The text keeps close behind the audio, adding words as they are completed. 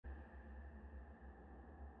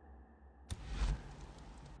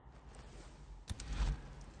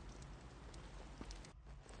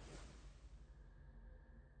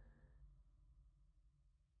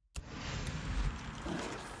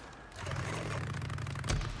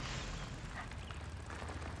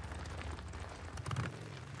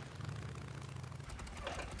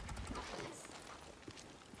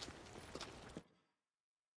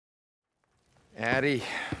Addie.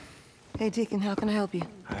 Hey, Deacon, how can I help you?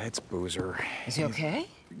 It's Boozer. Is he okay?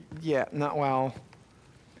 Yeah, not well.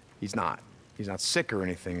 He's not. He's not sick or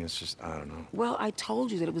anything. It's just, I don't know. Well, I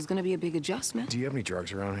told you that it was gonna be a big adjustment. Do you have any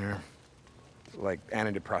drugs around here? Like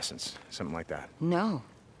antidepressants, something like that? No.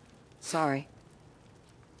 Sorry.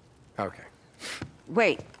 Okay.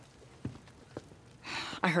 Wait.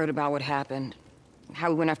 I heard about what happened. How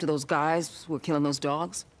we went after those guys who were killing those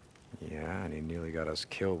dogs. Yeah, and he nearly got us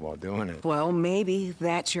killed while doing it. Well, maybe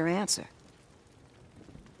that's your answer.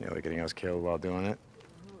 Nearly getting us killed while doing it?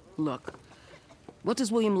 Look, what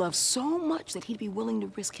does William love so much that he'd be willing to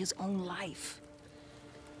risk his own life?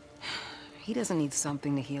 He doesn't need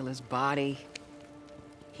something to heal his body.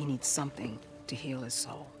 He needs something to heal his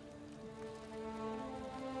soul.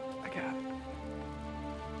 I got it.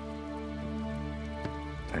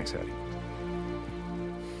 Thanks, Eddie.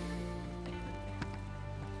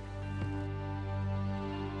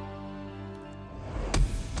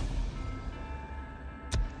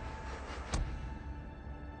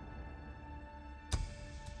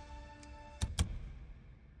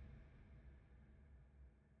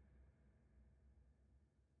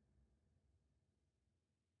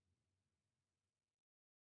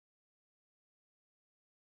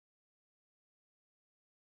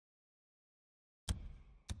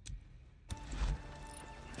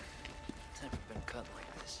 Never been cut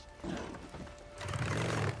like this.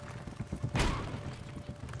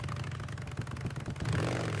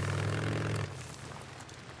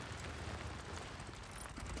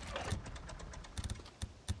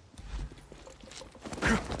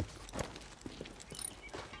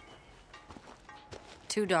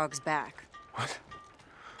 Two dogs back. What?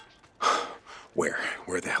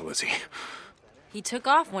 Where the hell is he? He took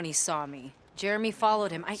off when he saw me. Jeremy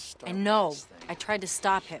followed him. I know. I tried to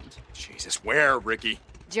stop him. Jesus, where, Ricky?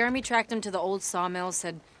 Jeremy tracked him to the old sawmill,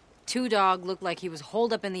 said Two Dog looked like he was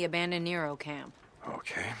holed up in the abandoned Nero camp.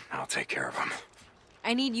 Okay, I'll take care of him.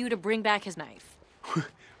 I need you to bring back his knife.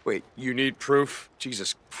 Wait, you need proof?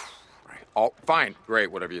 Jesus. Right. Oh, fine,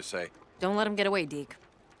 great, whatever you say. Don't let him get away, Deke.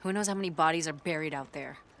 Who knows how many bodies are buried out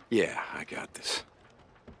there? Yeah, I got this.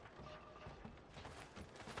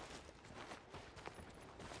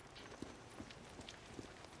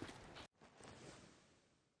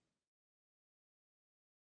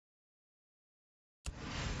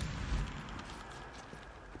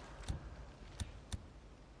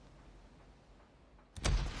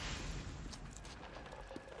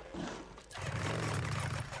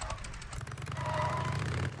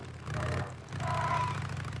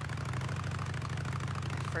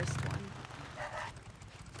 First one.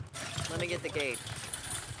 Let me get the gate.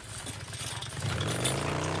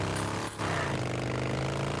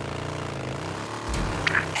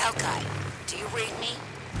 Alki, do you read me?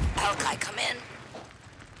 Alki, come in.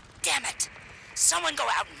 Damn it! Someone go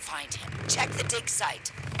out and find him. Check the dig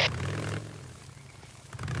site.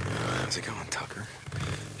 How's it going, Tucker?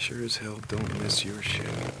 Sure as hell don't miss your shit.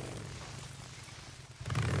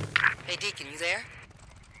 Hey, Deacon, you there?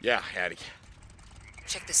 Yeah, Addie.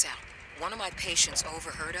 Check this out. One of my patients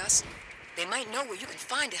overheard us. They might know where you can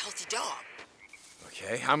find a healthy dog.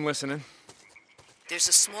 Okay, I'm listening. There's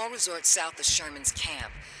a small resort south of Sherman's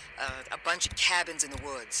camp. A bunch of cabins in the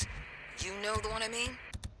woods. You know the one I mean?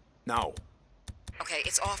 No. Okay,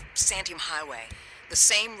 it's off Santiam Highway. The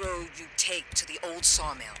same road you take to the old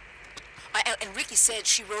sawmill. And Ricky said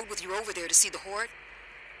she rode with you over there to see the horde?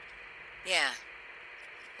 Yeah.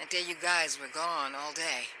 That day you guys were gone all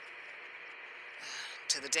day.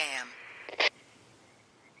 To the dam.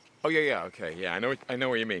 Oh, yeah, okay, yeah, I know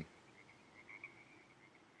what you mean.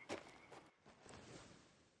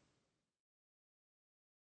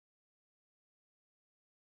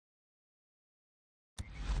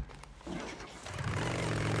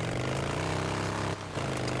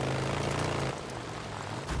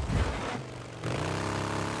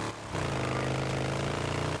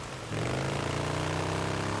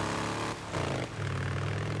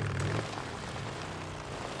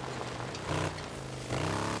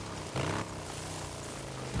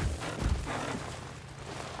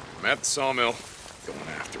 I'm at the sawmill, going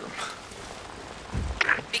after him.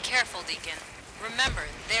 Be careful, Deacon. Remember,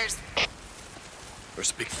 there's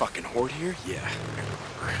There's a big fucking horde here? Yeah, I remember.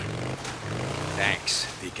 Thanks,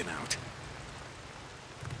 Deacon out.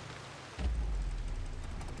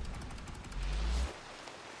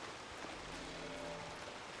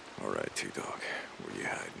 All right, Two Dog, where you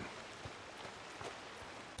hiding?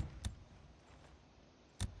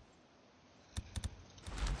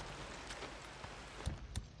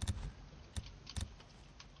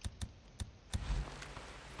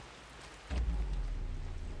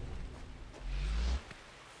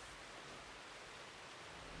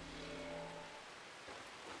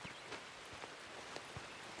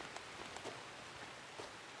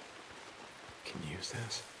 use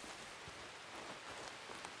this.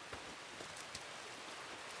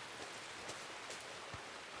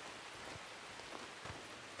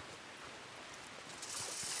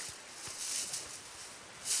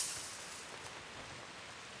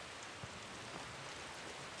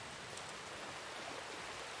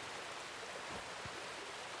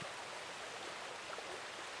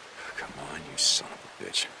 Come on, you son of a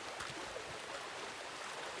bitch.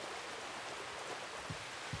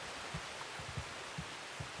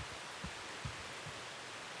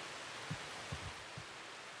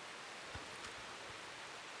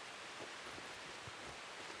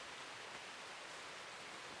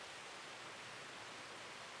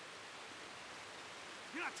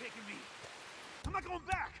 You're not taking me. I'm not going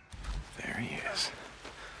back. There he is.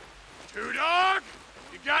 Two Dog,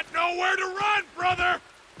 you got nowhere to run, brother.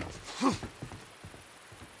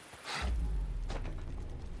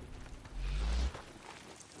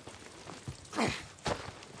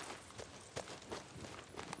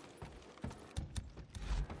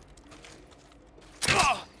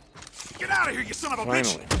 Get out of here, you son of a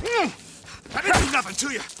Finally. bitch! I didn't do nothing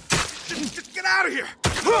to you. Just get out of here.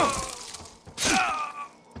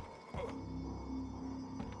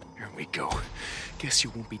 Here we go. Guess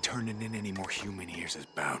you won't be turning in any more human ears as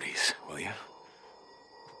bounties, will ya?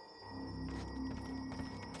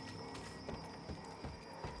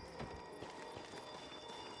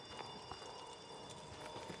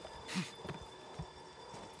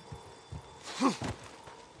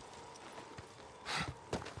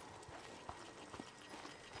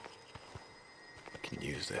 Can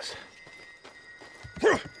use this.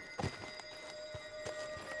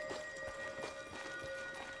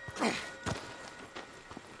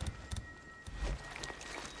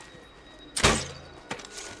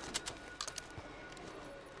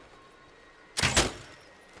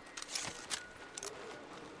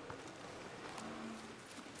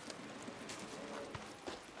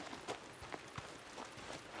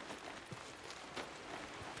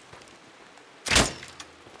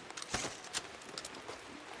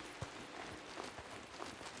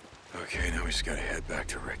 Okay, now we just gotta head back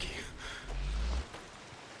to Ricky.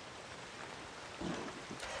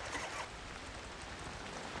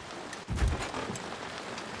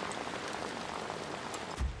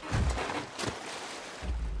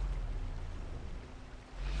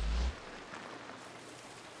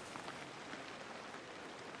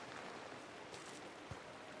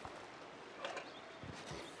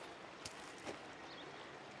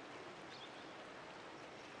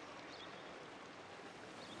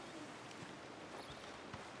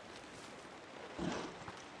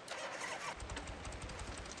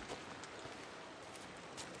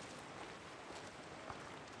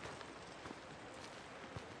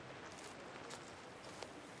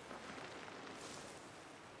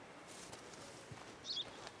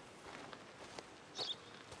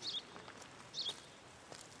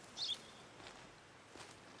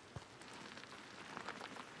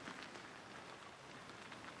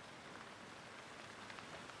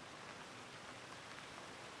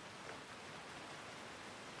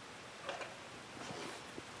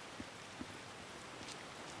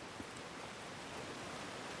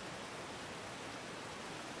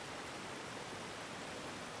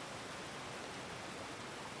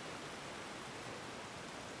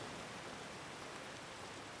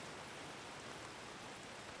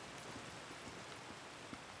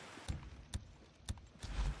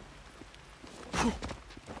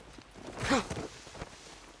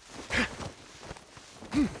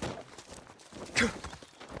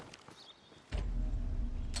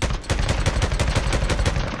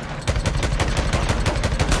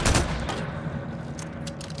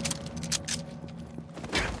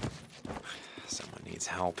 Someone needs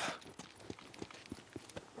help.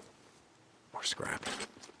 More scrap.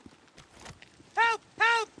 Help!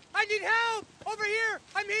 Help! I need help! Over here!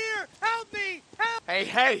 I'm here! Help me! Help!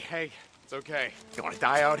 Hey. It's okay. You wanna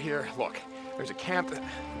die out here? Look, there's a camp that...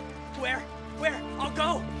 Where? Where? I'll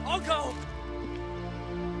go! I'll go!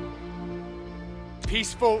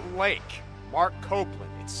 Peaceful Lake. Mark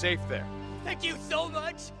Copeland. It's safe there. Thank you so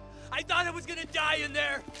much! I thought I was gonna die in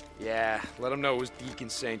there! Yeah, let them know it was Deacon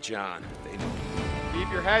St. John. They know. Keep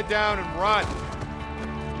your head down and run.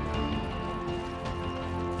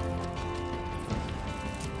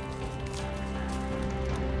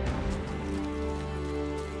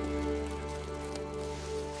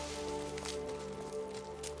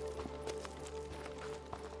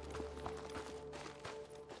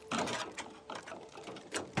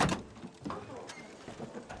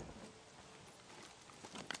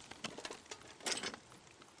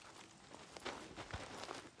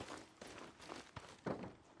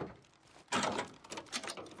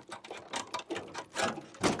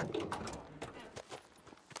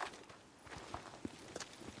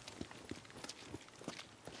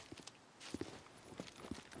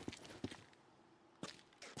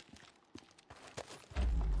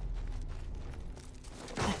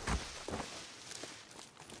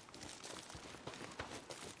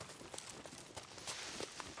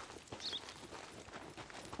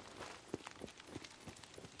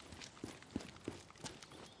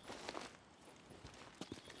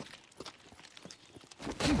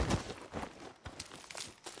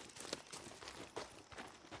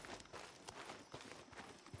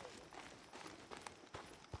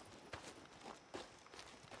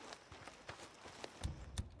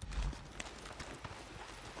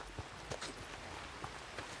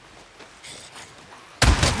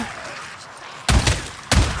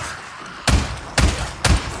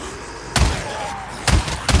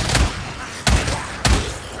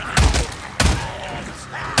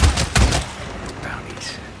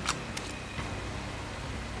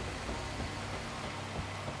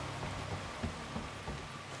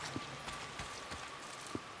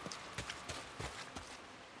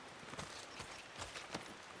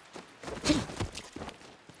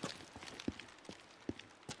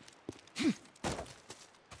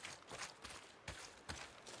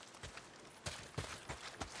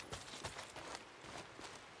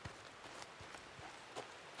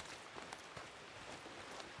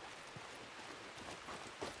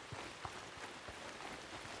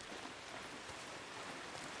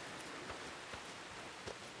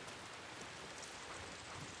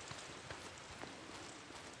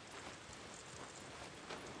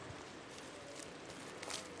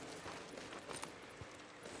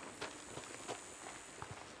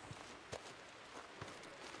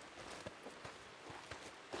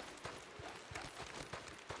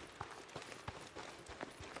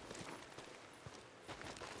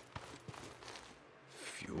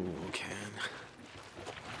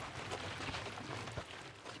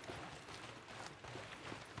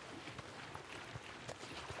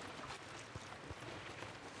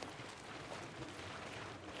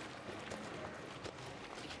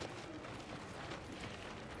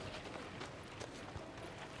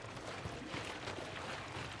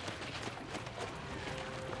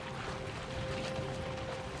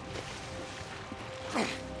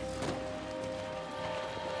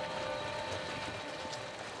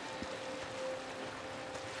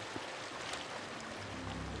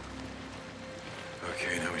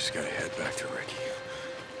 just gotta head back to Ricky.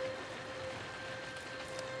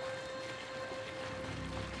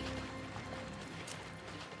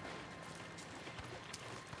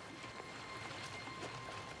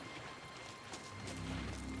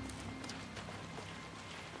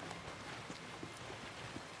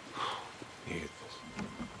 Need this.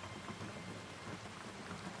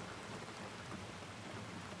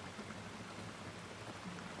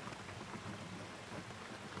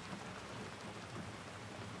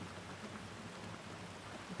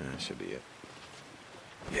 That should be it.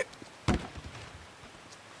 Yeah.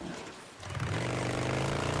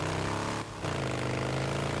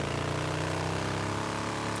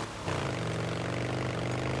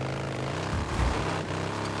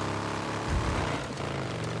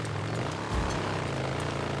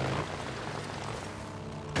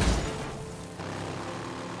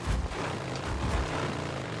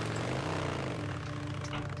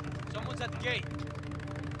 Someone's at the gate.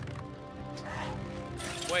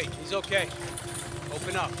 Wait, he's okay.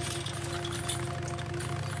 Open up.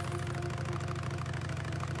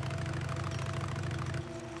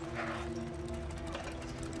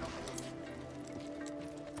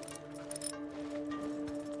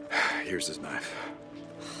 Here's his knife.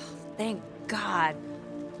 Thank God.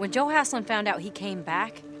 When Joe Haslin found out he came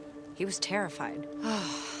back, he was terrified.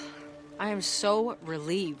 I am so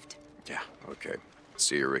relieved. Yeah, okay.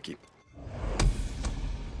 See you, Ricky.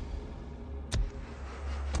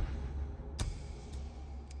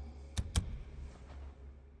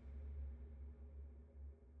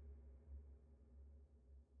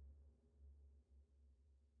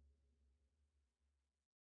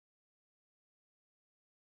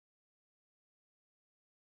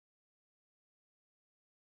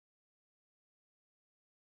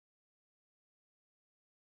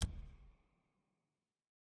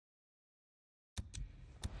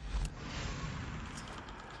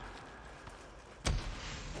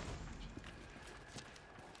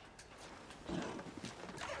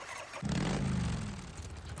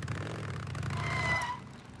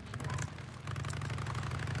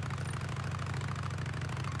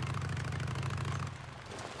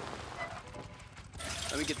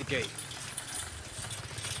 Let me get the gate.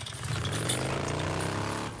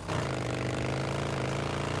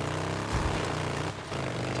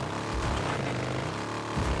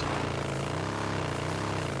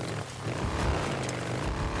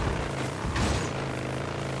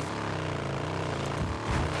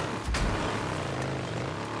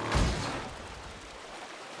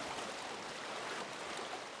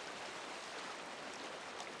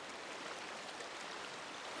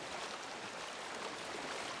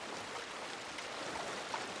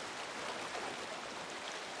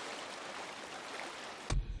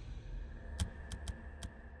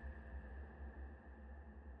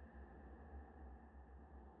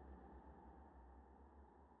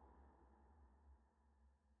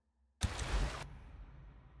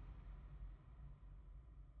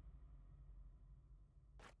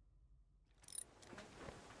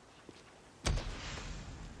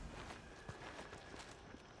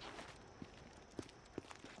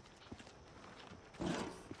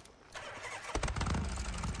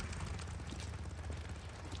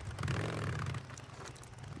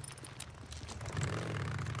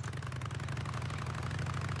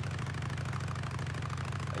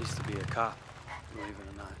 I used to be a cop, believe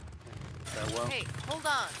it or not. That well? Hey, hold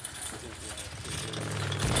on.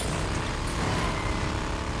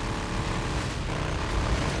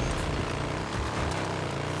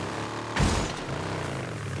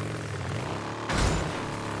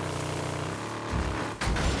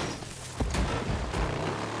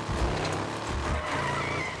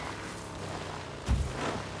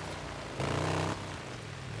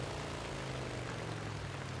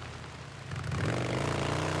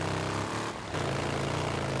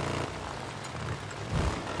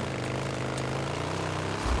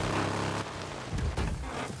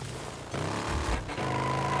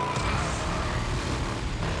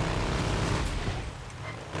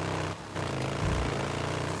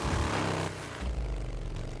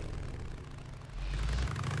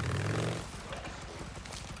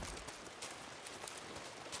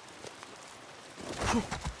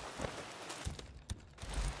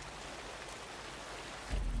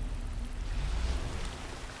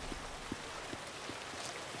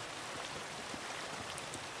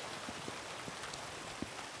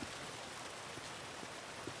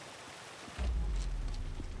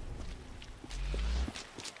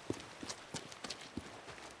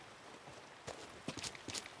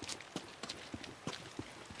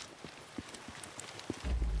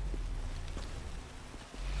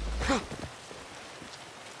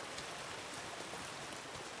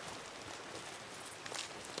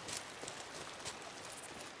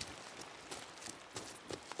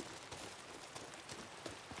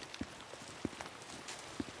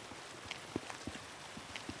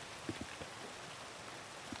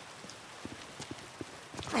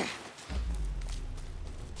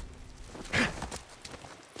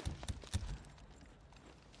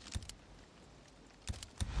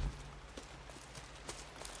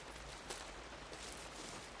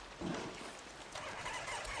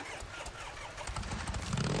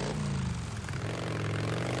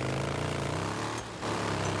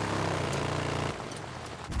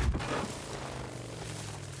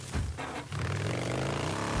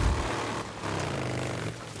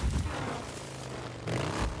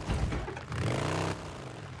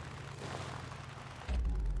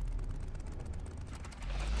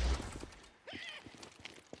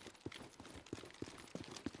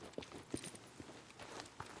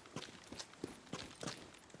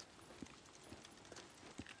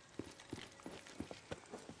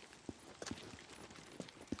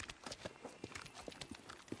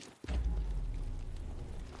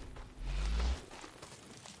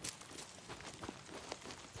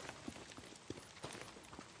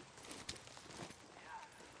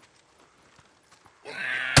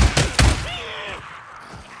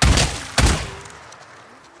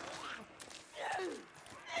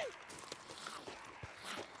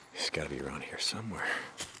 somewhere.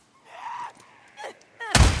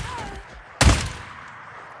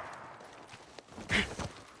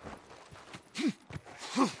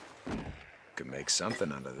 Could make something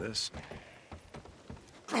out of this.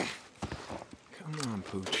 Come on,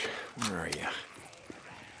 Pooch. Where are you?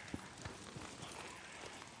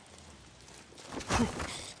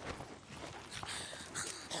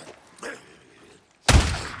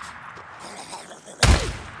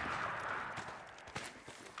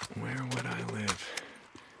 Where would I live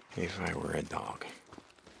if I were a dog?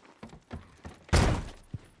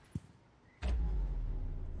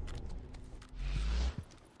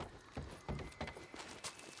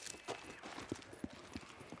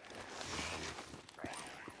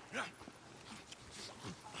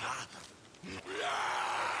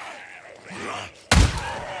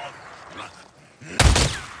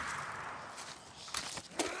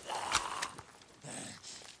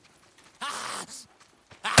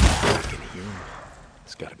 I can hear him.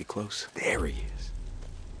 It's gotta be close. There he is.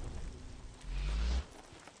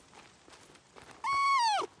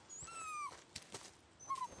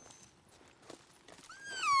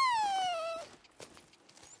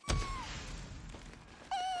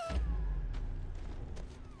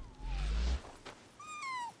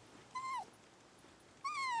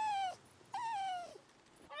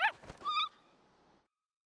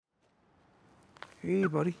 Hey,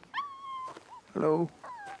 buddy. Hello.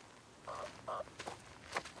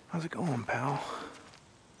 How's it going, pal?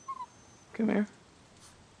 Come here.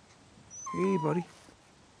 Hey, buddy.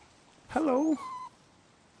 Hello.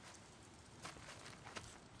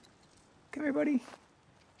 Come here, buddy.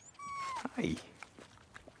 Hi.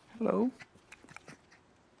 Hello.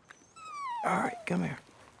 All right, come here.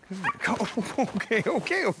 Come here. Oh, okay.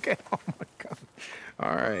 Oh, my God.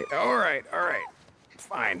 All right.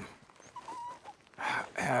 Fine.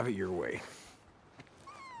 Have it your way.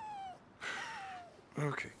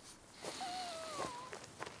 Okay.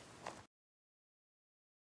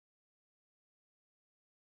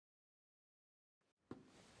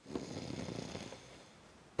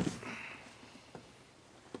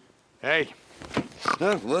 Hey,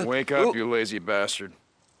 Huh? What? wake up, you lazy bastard.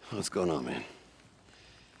 What's going on, man?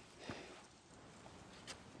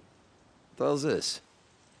 What the hell's this?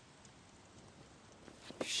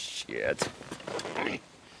 Shit.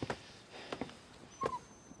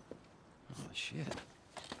 Oh, shit.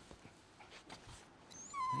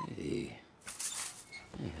 Hey.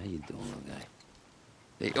 Hey, how you doing, little guy?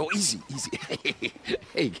 Hey, oh, easy.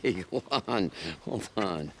 Hey, hold on.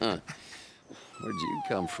 Huh? Where'd you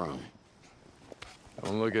come from?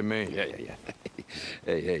 Don't look at me. Yeah.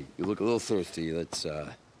 Hey, you look a little thirsty. Let's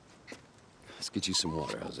get you some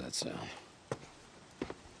water. How's that sound?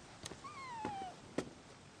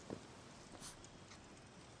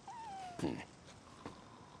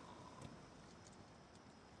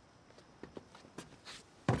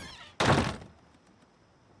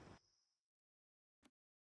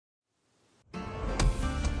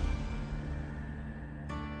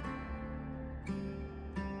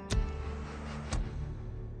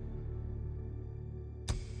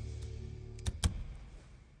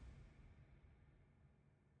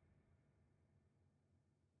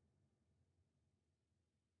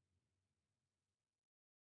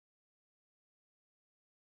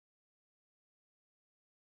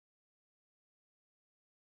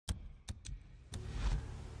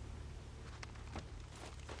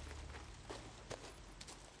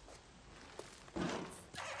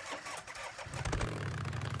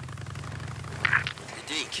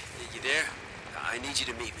 Deke, you there? I need you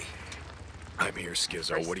to meet me. I'm here,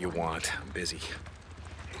 Skizzo. What do you want? I'm busy.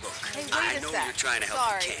 Look, Hey, wait I a know sec. you're trying to help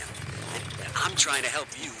Sorry. the camp. And I'm trying to help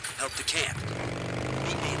you help the camp.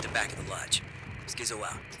 Meet me at the back of the lodge. Skizzo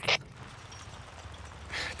out.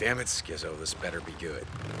 Damn it, Skizzo. This better be good.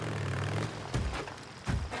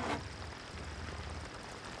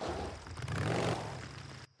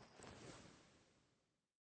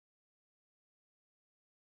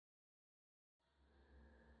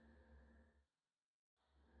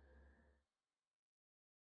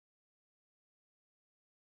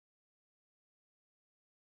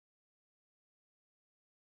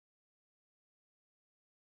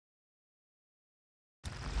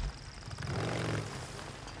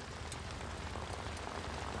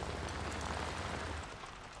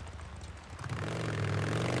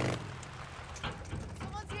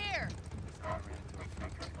 Someone's here.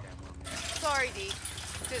 Sorry, Deke.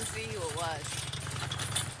 Couldn't see who it was.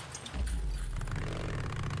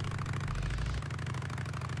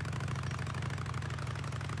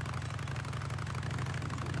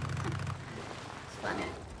 It's funny.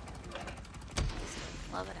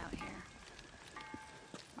 Love it out here.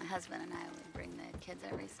 My husband and I would bring kids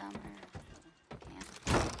every summer.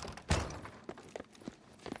 Can't.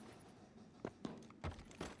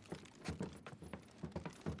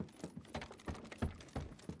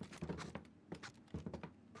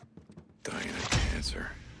 Dying of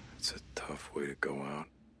cancer. It's a tough way to go out.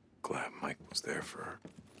 Glad Mike was there for her.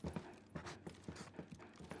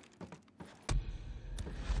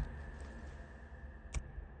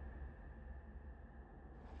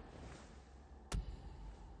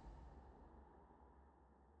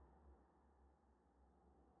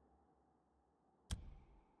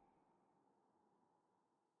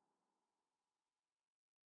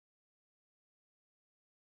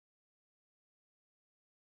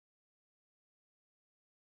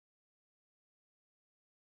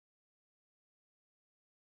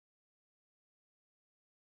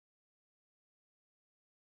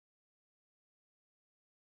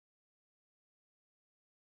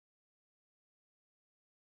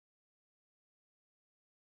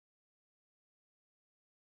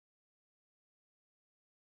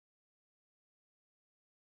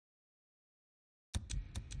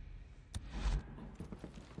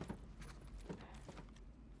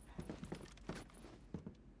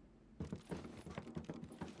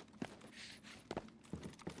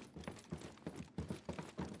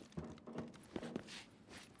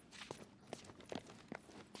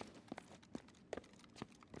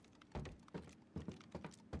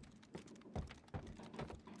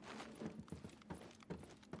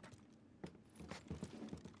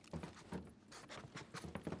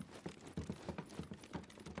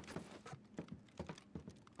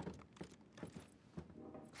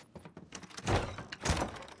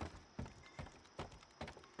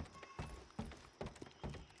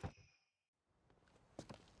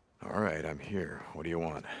 All right, I'm here. What do you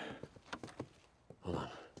want? Hold on.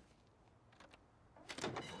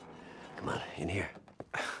 Come on, in here.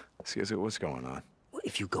 Excuse me, what's going on? Well,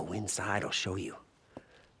 if you go inside, I'll show you.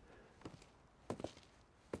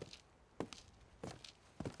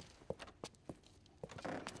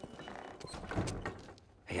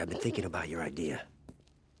 Hey, I've been thinking about your idea.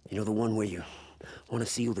 You know the one where you want to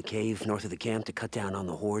seal the cave north of the camp to cut down on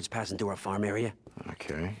the hordes passing through our farm area?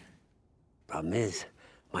 Okay. Problem is,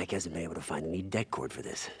 Mike hasn't been able to find any deck cord for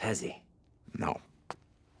this, has he? No.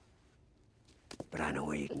 But I know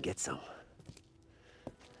where you can get some.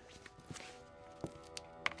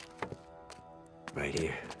 Right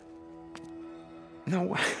here.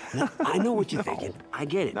 No. No, I know what you're thinking. I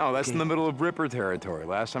get it. No, that's okay? in the middle of Ripper territory.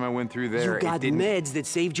 Last time I went through there, You got it didn't... meds that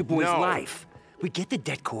saved your boy's No. life. We get the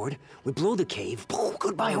debt cord, we blow the cave,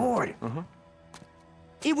 goodbye horde. Uh-huh.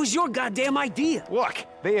 It was your goddamn idea. Look,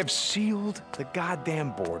 they have sealed the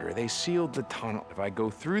goddamn border. They sealed the tunnel. If I go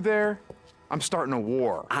through there, I'm starting a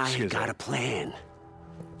war. I've got a plan.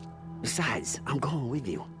 Besides, I'm going with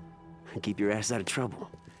you. Keep your ass out of trouble.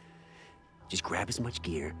 Just grab as much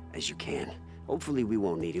gear as you can. Hopefully we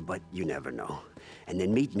won't need it, but you never know. And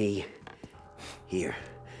then meet me here.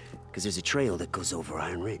 Because there's a trail that goes over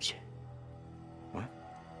Iron Ridge. What?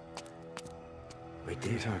 Right What are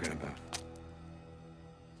there. you talking about?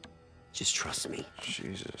 Just trust me.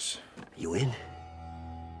 Jesus. You in?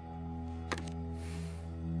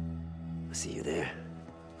 I'll see you there.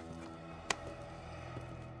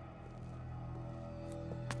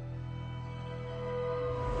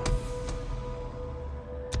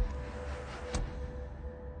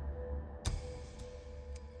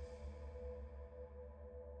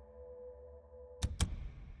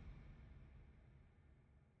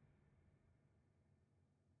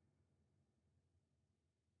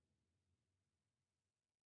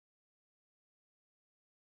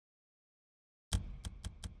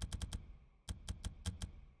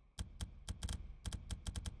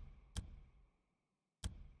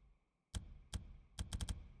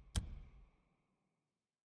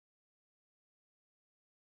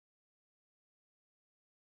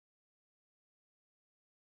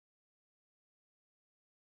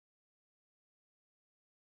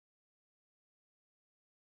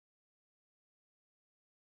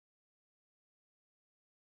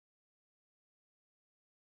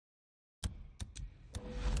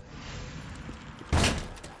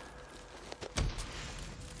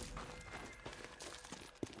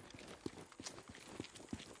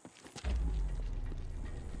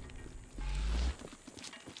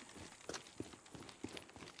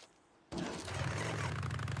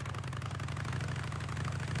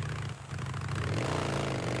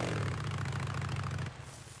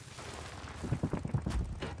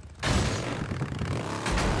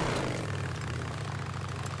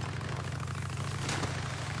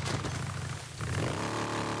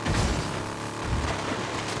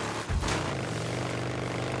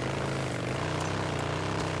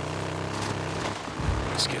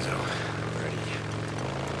 Skizzo. Ready.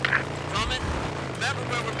 Coming? Remember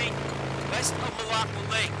where we're meeting? West of Malacca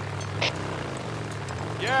Lake.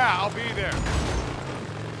 Yeah, I'll be there.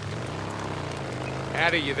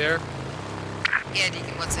 Addie, you there? Yeah,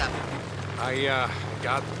 Deacon, what's up? I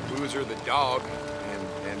got Boozer the dog,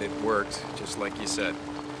 and it worked, just like you said.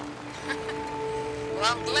 Well,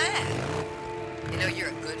 I'm glad. You know, you're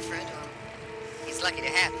a good friend of him. He's lucky to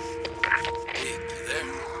have you. Hey, you there?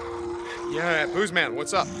 Yeah, Booze Man,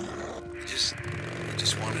 what's up? I just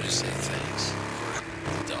wanted to say thanks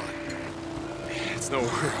for the dog. It's no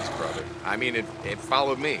worries, brother. I mean, it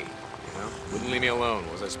followed me, you know? Wouldn't leave me alone.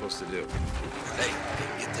 What was I supposed to do? Hey,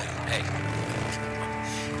 get down. Hey.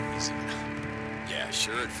 Easy. Yeah,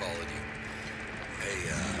 sure it followed you.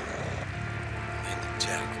 Hey, and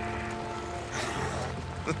Jack.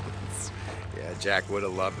 Yeah, Jack would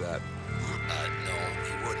have loved that. No,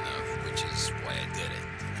 he wouldn't have, which is why I did it.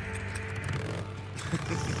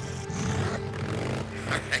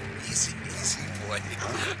 All right, easy, boy.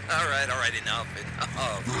 All right, enough.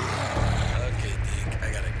 Okay, Deke, I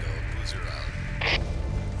gotta go. Boozer out.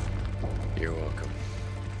 You're welcome.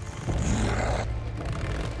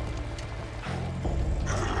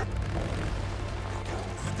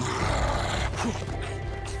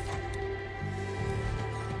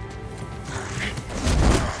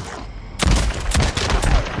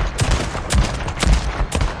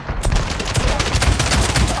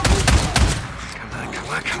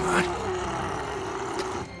 Come on.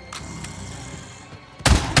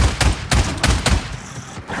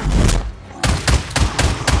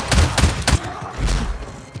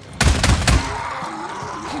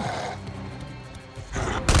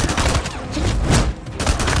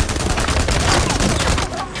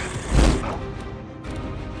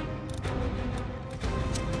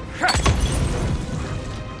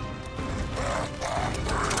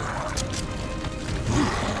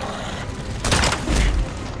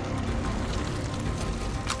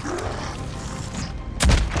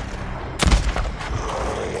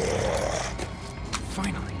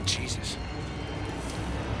 Finally, Jesus.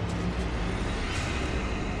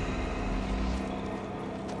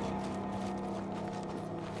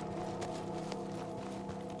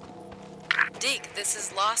 Deke, this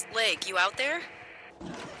is Lost Lake. You out there?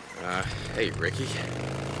 Hey, Ricky.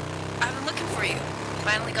 I've been looking for you.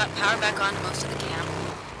 Finally got power back on to most of the camp,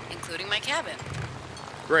 including my cabin.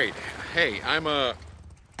 Great. Hey, I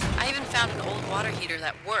even found an old water heater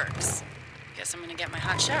that works. Guess I'm gonna get my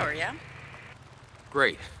hot shower, yeah?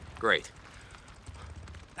 Great.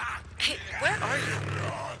 Hey, where are you?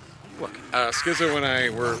 Look, Skizzo and I,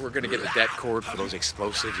 we're gonna get the det cord for those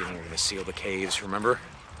explosives, and we're gonna seal the caves, remember?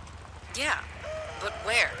 Yeah, but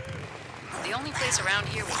where? The only place around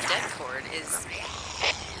here with det cord is...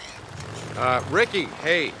 Ricky,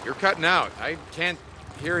 hey, you're cutting out. I can't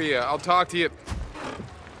hear you. I'll talk to you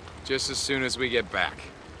just as soon as we get back.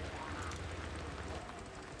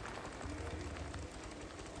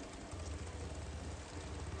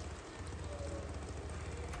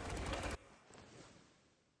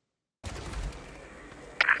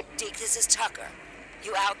 Deke, this is Tucker.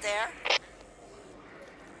 You out there?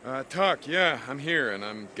 Tuck, yeah, I'm here, and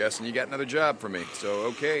I'm guessing you got another job for me. So,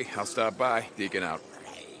 okay, I'll stop by. Deacon out.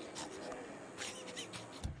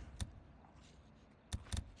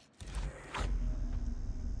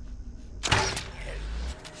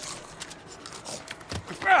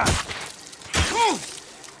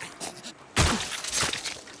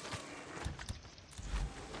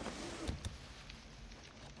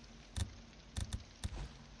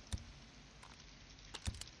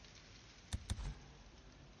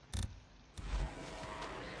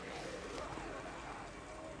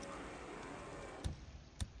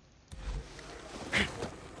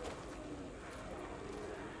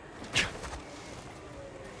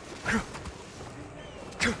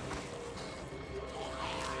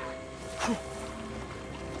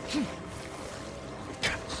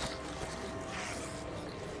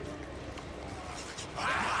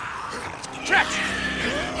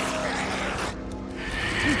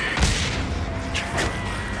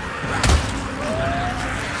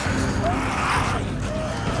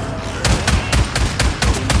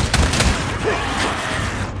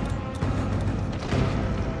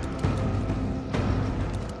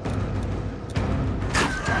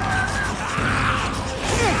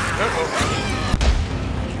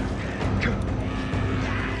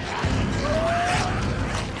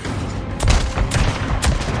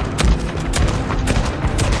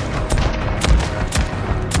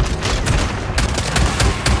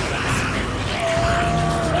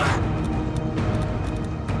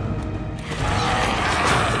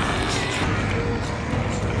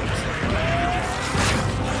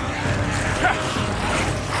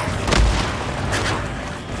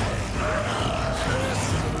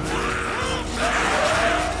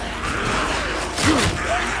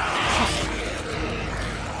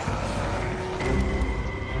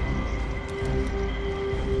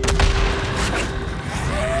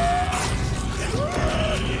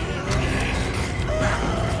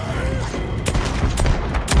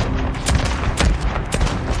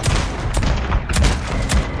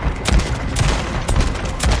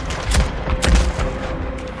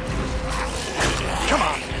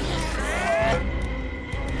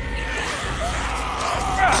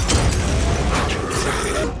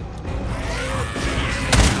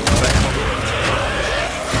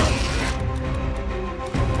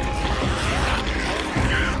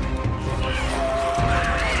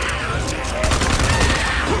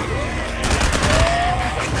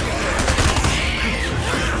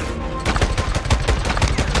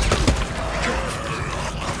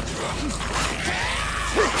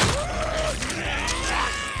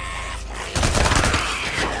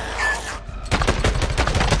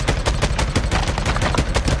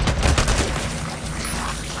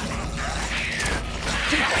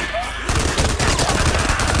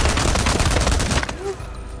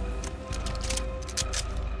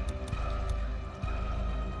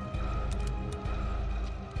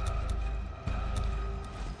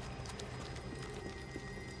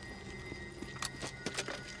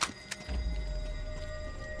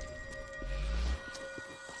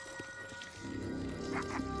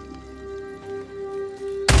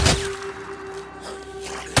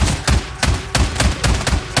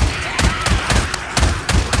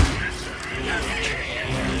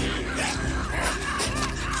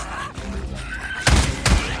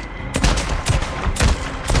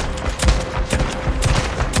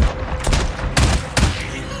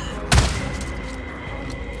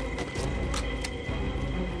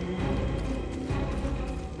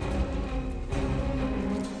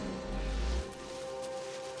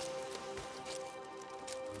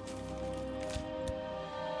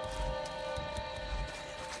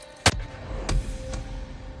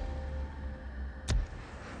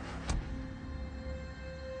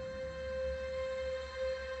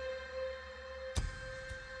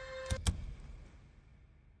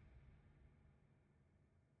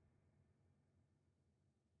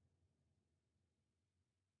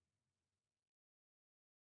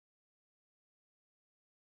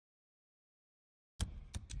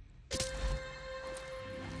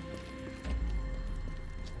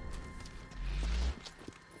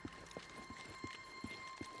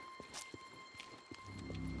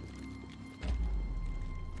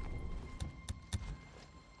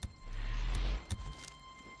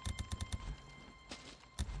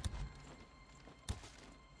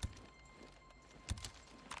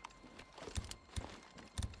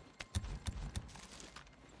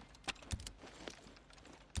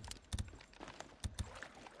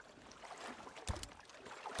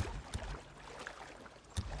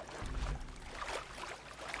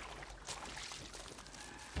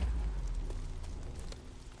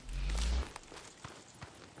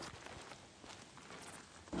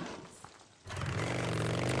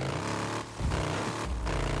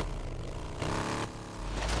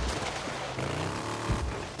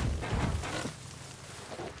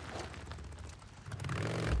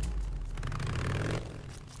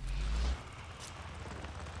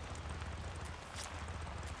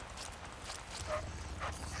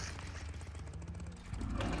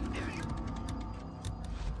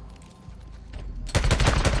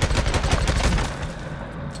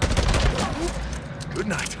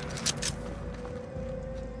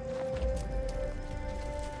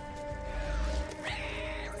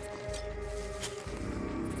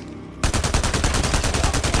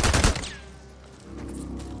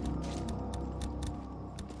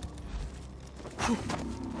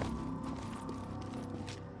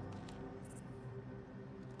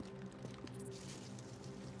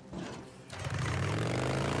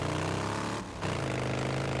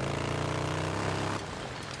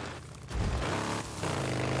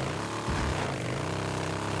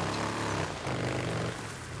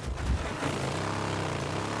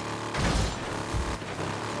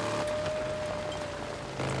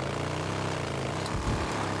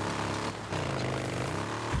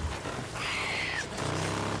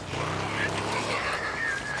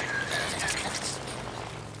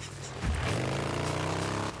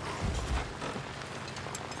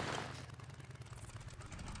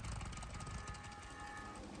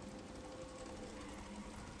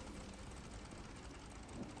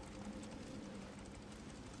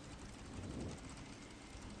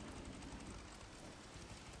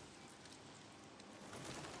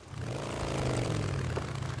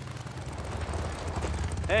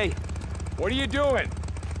 Hey, What are you doing?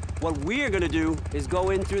 what we're gonna do is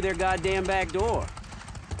go in through their goddamn back door.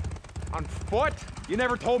 On foot? You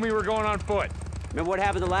never told me we were going on foot. Remember what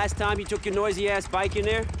happened the last time you took your noisy-ass bike in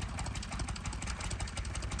there?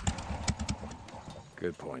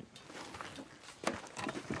 Good point.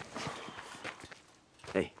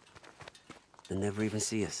 Hey, they'll never even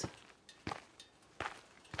see us.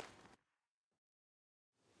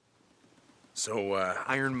 So,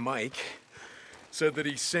 Iron Mike said that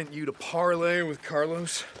he sent you to parlay with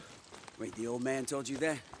Carlos? Wait, the old man told you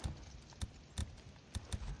that?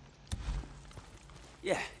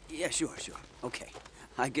 Yeah, sure. Okay.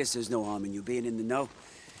 I guess there's no harm in you being in the know,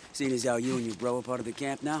 seeing as how you and your bro are part of the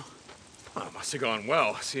camp now. Oh, must have gone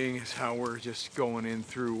well, seeing as how we're just going in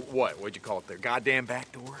through, what'd you call it, their goddamn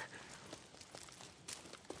back door?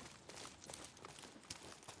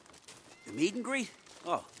 The meet and greet?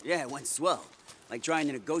 Oh, yeah, it went swell. Like trying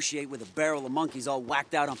to negotiate with a barrel of monkeys all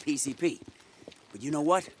whacked out on PCP. But you know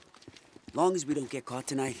what? Long as we don't get caught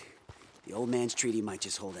tonight, the old man's treaty might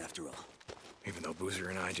just hold after all. Even though Boozer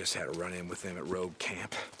and I just had a run-in with them at Rogue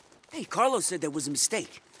Camp. Hey, Carlos said there was a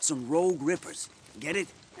mistake. Some rogue rippers. Get it?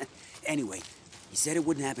 Anyway, he said it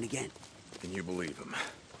wouldn't happen again. And you believe him?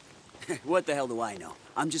 What the hell do I know?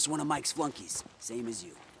 I'm just one of Mike's flunkies, same as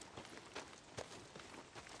you.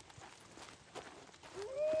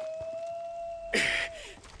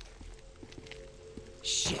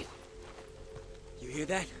 Shit. You hear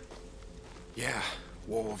that? Yeah,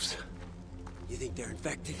 wolves. You think they're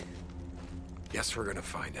infected? Guess we're gonna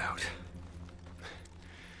find out.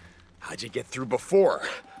 How'd you get through before?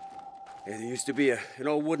 Yeah, there used to be an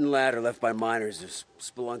old wooden ladder left by miners or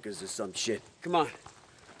spelunkers or some shit. Come on.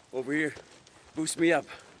 Over here. Boost me up.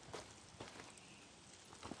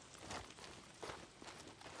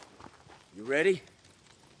 You ready?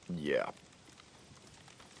 Yeah.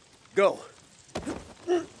 Go.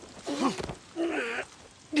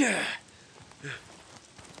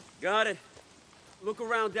 Got it. Look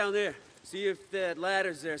around down there. See if that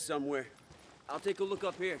ladder's there somewhere. I'll take a look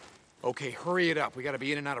up here. Okay, hurry it up. We gotta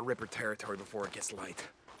be in and out of Ripper territory before it gets light.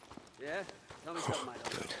 Yeah? Tell me something I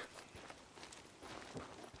don't know.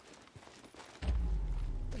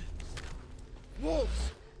 Good.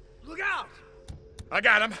 Wolves! Look out! I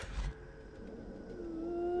got him.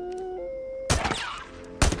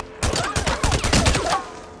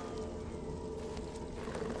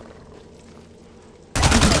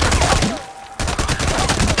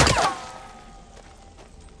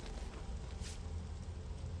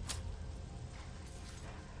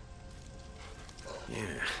 Yeah,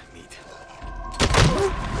 neat.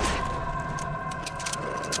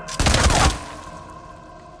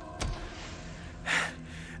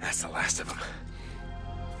 That's the last of them.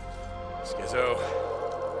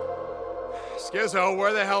 Skizzo,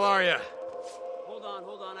 where the hell are you? Hold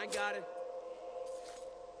on, I got it.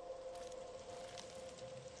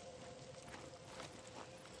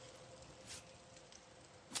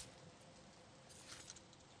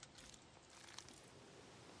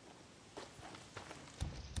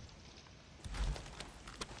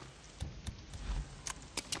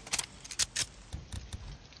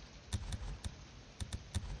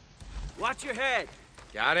 Watch your head.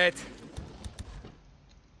 Got it.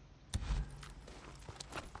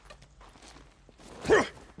 I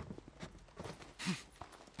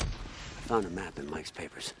found a map in Mike's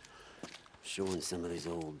papers, showing some of these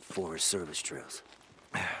old Forest Service trails.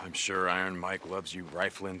 I'm sure Iron Mike loves you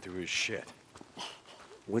rifling through his shit.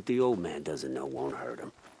 What the old man doesn't know won't hurt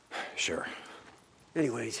him. Sure.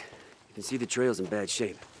 Anyways, you can see the trail's in bad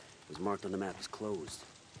shape. It was marked on the map as closed.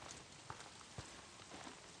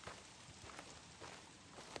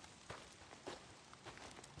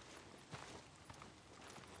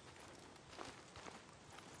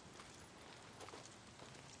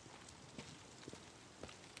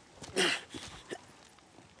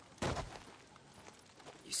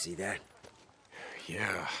 See that?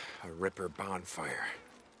 Yeah, a Ripper bonfire.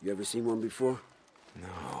 You ever seen one before?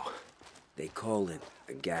 No. They call it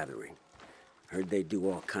a gathering. Heard they do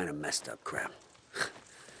all kind of messed up crap.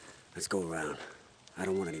 Let's go around. I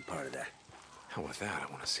don't want any part of that. Hell with that,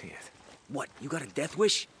 I want to see it. What, you got a death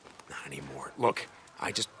wish? Not anymore. Look,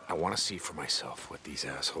 I want to see for myself what these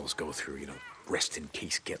assholes go through, you know, rest in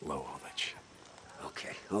peace, get low, all that shit.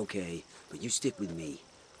 Okay, but you stick with me.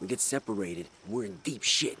 We get separated, we're in deep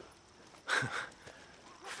shit.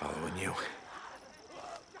 Following you.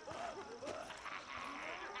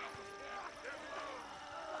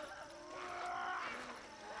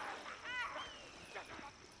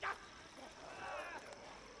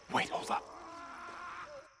 Wait, hold up.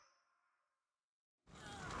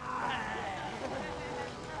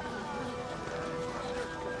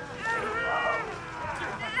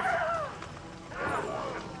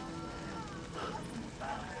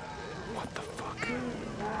 What the fuck?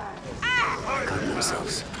 Cut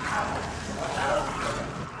themselves.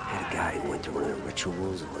 Had a guy who went to one of the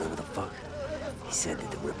rituals or whatever the fuck. He said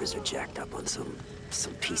that the Rippers are jacked up on some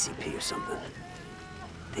PCP or something.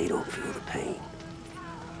 They don't feel the pain.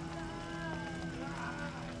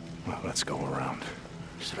 Well, let's go around.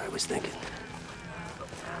 That's what I was thinking.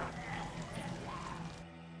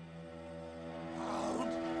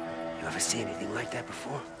 You ever see anything like that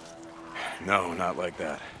before? No, not like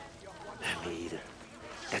that. Me either.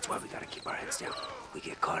 That's why we gotta keep our heads down. We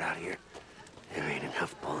get caught out here, there ain't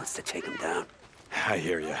enough bullets to take them down. I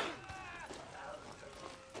hear ya.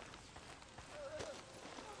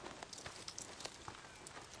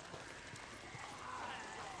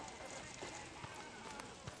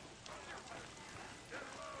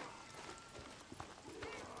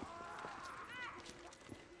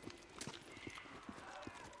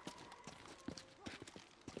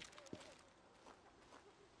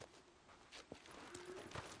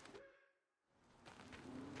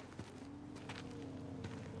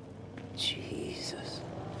 Jesus.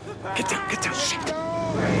 Get down, shit!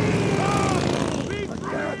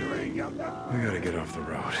 We gotta get off the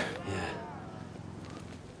road. Yeah.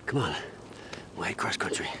 Come on. We'll head cross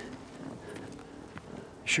country.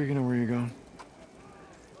 Sure you know where you're going?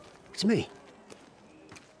 It's me.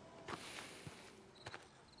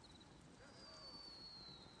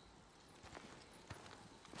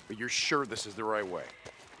 But you're sure this is the right way?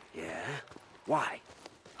 Yeah? Why?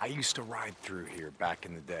 I used to ride through here back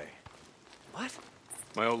in the day. What?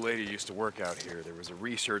 My old lady used to work out here. There was a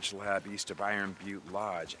research lab east of Iron Butte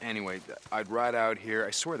Lodge. Anyway, I'd ride out here.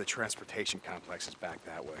 I swear the transportation complex is back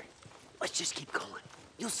that way. Let's just keep going.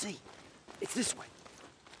 You'll see. It's this way.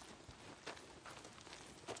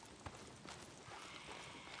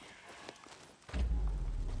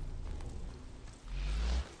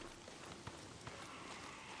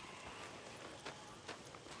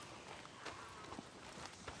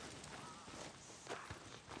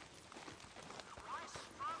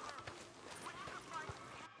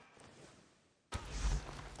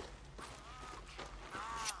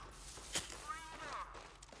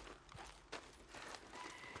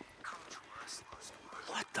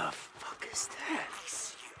 What the fuck is that?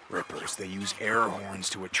 Rippers, they use air horns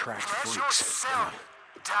to attract freaks.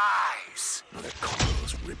 Dies. Another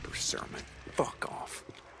Carlos Ripper sermon. Fuck off.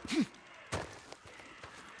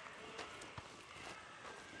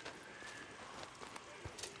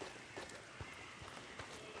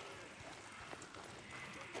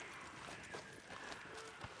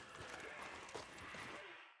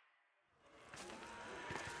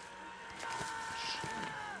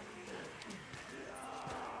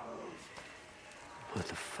 What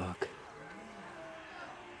the fuck?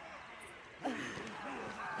 God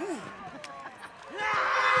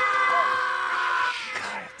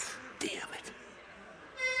damn it.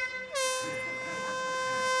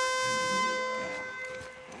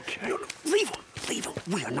 Okay. No, leave him! Leave him!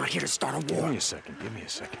 We are not here to start a war. Give me a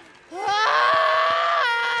second.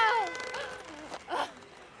 Oh,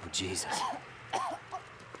 Jesus.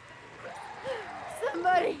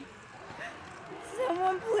 Somebody.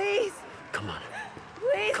 Someone, please. Come on.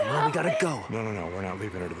 Please Come on, help we gotta me. go. No, we're not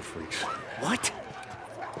leaving her to the freaks. What?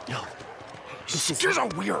 No. This is...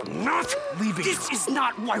 We are not leaving This is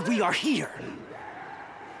not why we are here.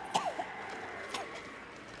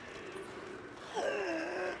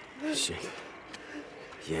 Shit.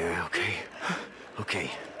 Yeah, okay. Okay.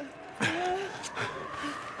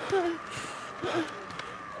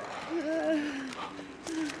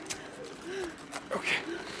 Okay.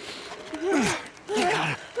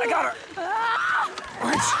 I got her.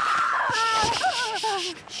 What?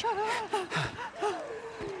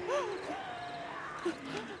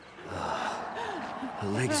 Her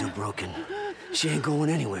legs are broken. She ain't going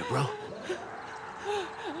anywhere, bro.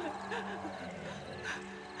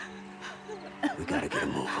 We gotta get a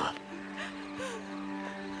move on.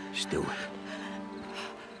 Just do it.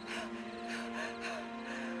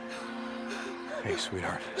 Hey,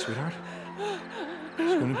 sweetheart. Sweetheart?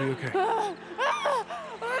 It's gonna be okay.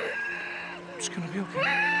 It's gonna be okay.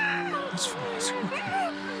 It's fine. It's okay.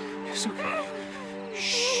 It's okay.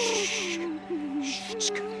 Shh. Shh. It's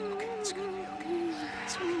gonna be okay. It's gonna be okay.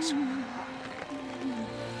 It's okay. It's okay.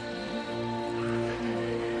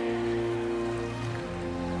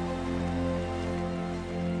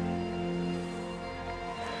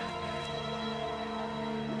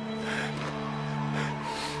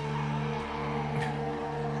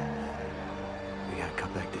 We gotta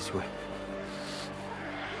cut back this way.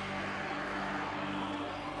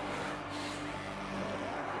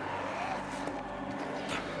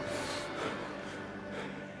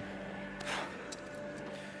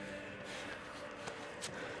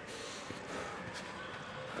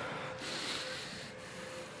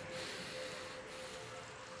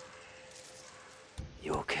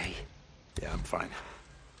 You okay? Yeah, I'm fine.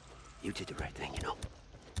 You did the right thing, you know.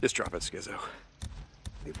 Just drop it, Skizzo.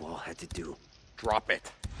 We've all had to do. Drop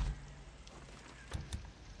it.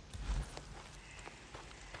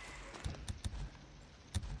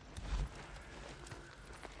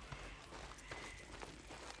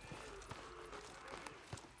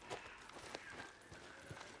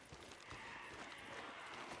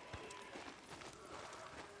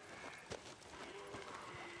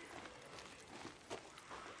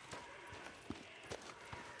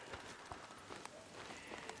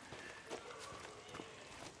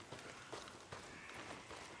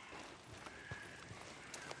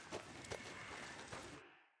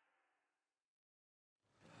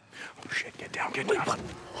 Oh, shit. Get down. Get down.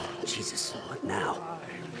 Jesus, what now?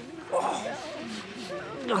 Oh.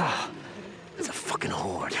 It's a fucking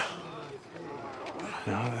horde.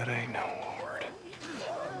 No, that ain't no horde.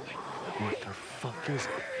 What the fuck is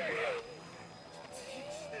it?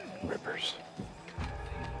 Rippers.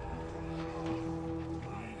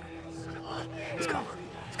 Come on, let's go.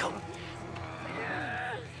 Let's go.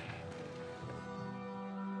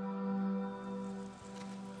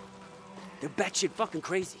 They're batshit fucking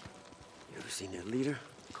crazy. You ever seen their leader,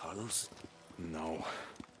 Carlos? No.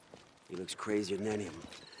 He looks crazier than any of them.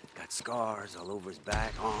 Got scars all over his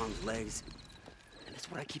back, arms, legs. And that's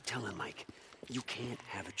what I keep telling Mike. You can't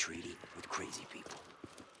have a treaty with crazy people.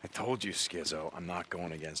 I told you, Skizzo, I'm not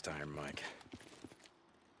going against Iron Mike.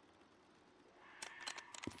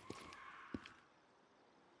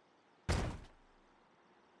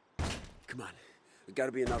 Come on. There's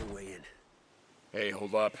gotta be another way in. Hey,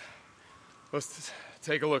 hold up. Let's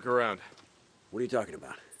take a look around. What are you talking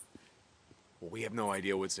about? Well, we have no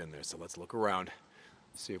idea what's in there, so let's look around.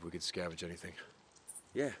 See if we can scavenge anything.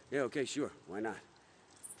 Yeah, okay, sure. Why not?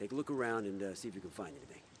 Take a look around and see if you can find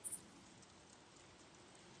anything.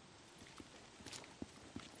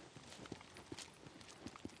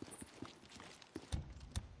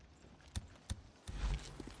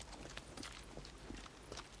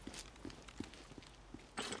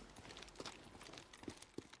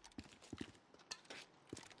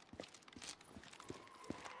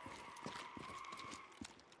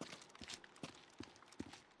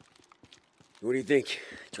 What do you think?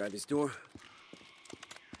 Try this door?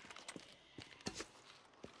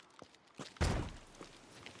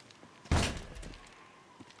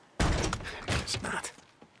 It's not.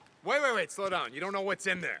 Wait, slow down. You don't know what's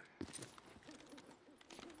in there.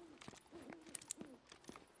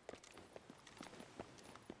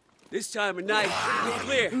 This time of night, we're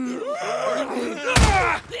clear.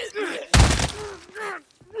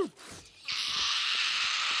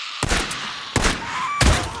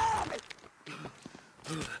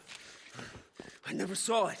 I never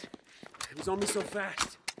saw it. It was on me so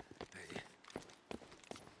fast.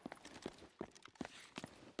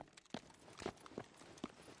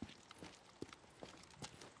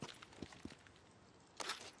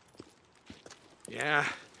 Yeah,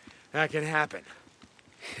 that can happen.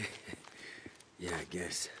 Yeah, I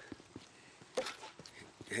guess.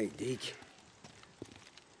 Hey, Deke.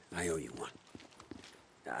 I owe you one.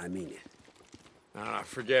 I mean it.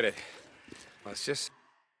 Forget it. Let's just...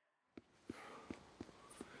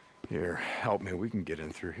 Here, help me. We can get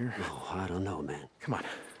in through here. Oh, I don't know, man. Come on.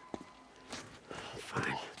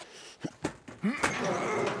 Fine.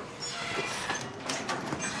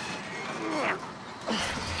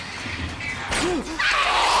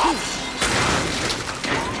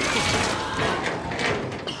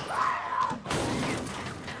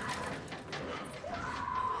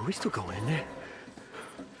 Are we still going in there?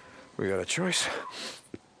 We got a choice.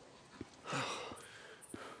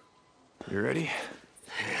 You ready?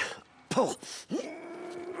 Pull.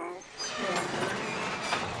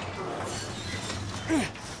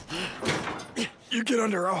 You get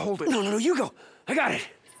under, I'll hold it. No, you go. I got it.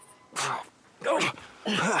 Go.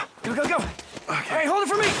 Go. Okay. Hey, hold it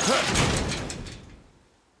for me.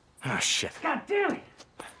 Ah, shit. God damn it.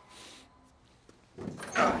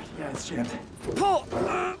 Yeah, it's jammed. Pull.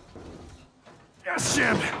 Yeah, it's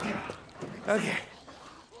jammed. Okay.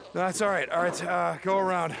 No, that's all right. All right, go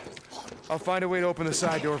around. I'll find a way to open the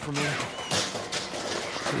side door from here.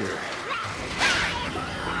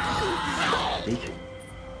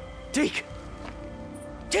 Deke.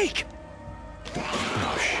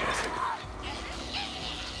 Oh, shit.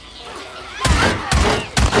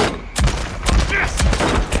 Yes!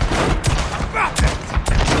 About that!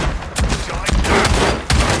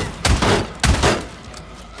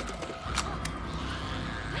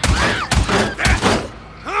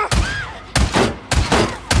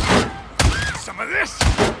 Some of this!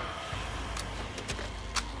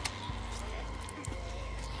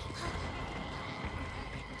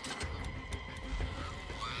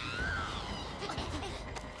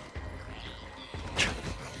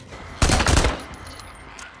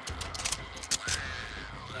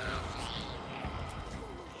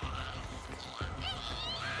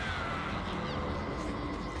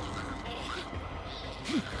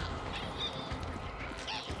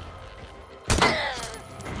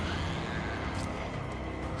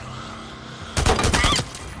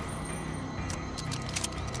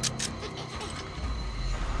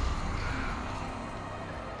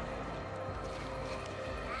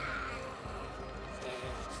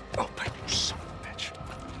 Open, you son of a bitch.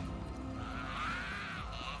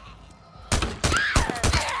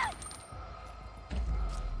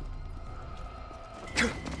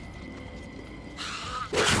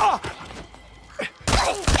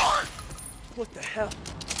 What the hell?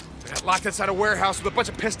 We got locked inside a warehouse with a bunch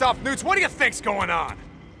of pissed off newts. What do you think's going on?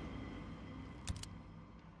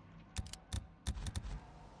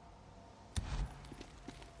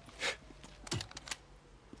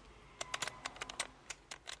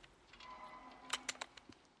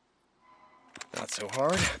 Not so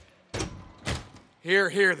hard.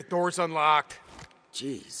 Here, the door's unlocked.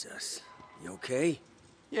 Jesus. You okay?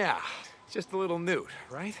 Yeah, just a little newt,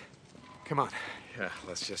 right? Come on. Yeah,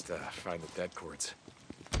 let's just find the dead cords.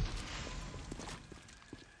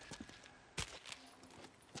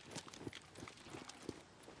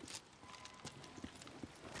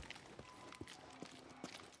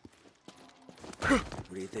 What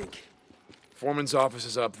do you think? Foreman's office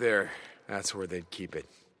is up there. That's where they'd keep it.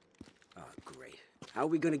 Oh, great. How are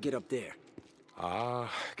we gonna get up there?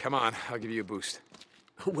 Come on, I'll give you a boost.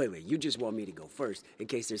 Wait, you just want me to go first in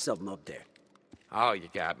case there's something up there. Oh, you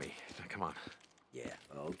got me. Now, come on. Yeah,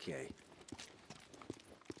 okay.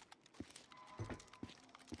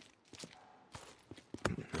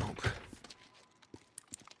 Nope.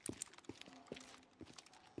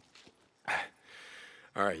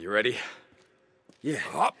 All right, you ready? Yeah.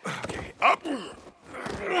 Up. Okay, up.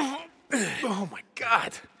 Oh my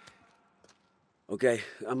God. Okay,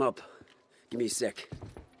 I'm up. Give me a sec.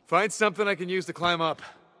 Find something I can use to climb up.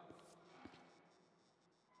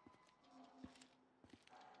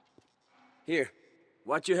 Here,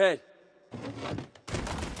 watch your head.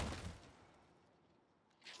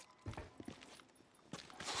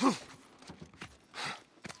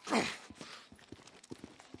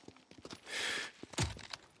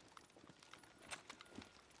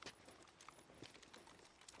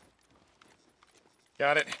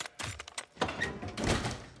 Got it.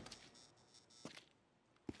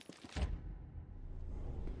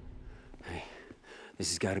 Hey, this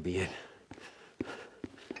has got to be it.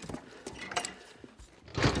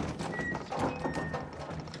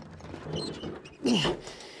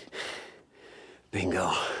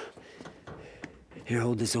 Bingo. Here,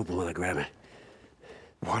 hold this open while I grab it.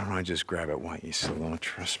 Why don't I just grab it? Why you still don't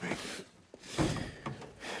trust me?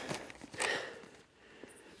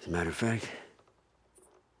 As a matter of fact,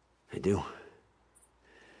 I do.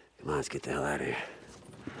 Come on, let's get the hell out of here.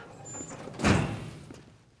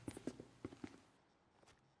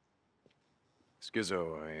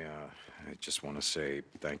 Skizzo, I just want to say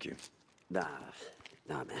thank you Nah,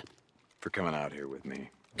 man. for coming out here with me,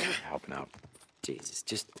 helping out. Jesus,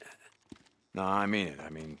 just... No, I mean it. I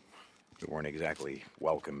mean, we weren't exactly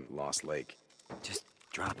welcome at Lost Lake. just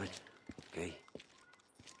drop it, okay?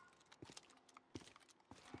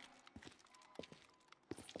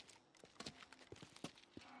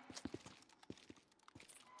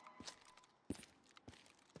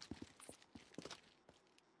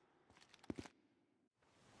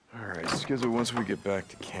 All right, Skizzo, once we get back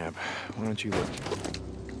to camp, why don't you look...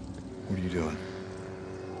 What are you doing?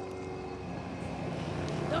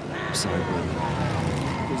 I'm sorry, brother.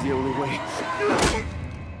 It was the only way.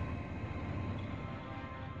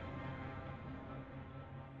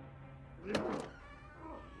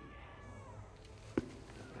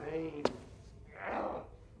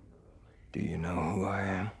 Do you know who I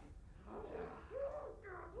am?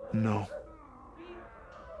 No.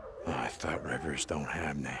 Oh, I thought rivers don't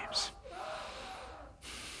have names.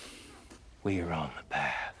 We are on the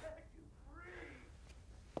path.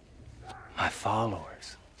 My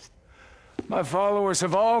followers. My followers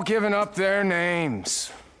have all given up their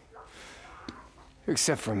names.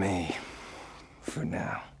 Except for me. For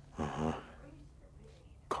now. Uh-huh.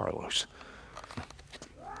 Carlos.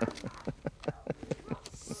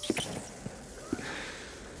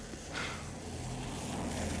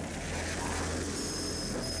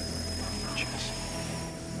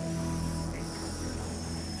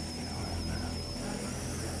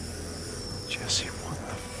 Jesse, what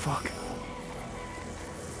the fuck?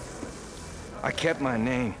 I kept my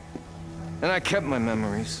name. And I kept my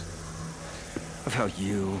memories. Of how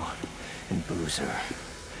you and Boozer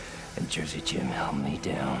and Jersey Jim held me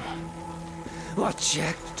down. While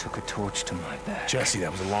Jack took a torch to my back. Jesse,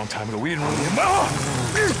 that was a long time ago. We didn't really...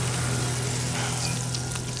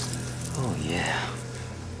 Oh, yeah.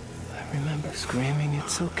 I remember screaming,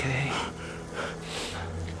 it's okay.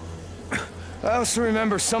 I also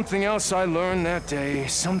remember something else I learned that day.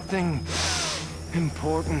 Something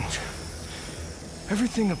important.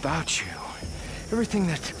 Everything about you. Everything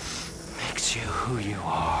that makes you who you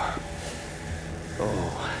are.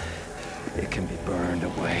 Oh, it can be burned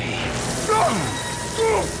away.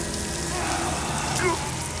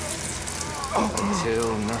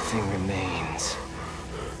 Until nothing remains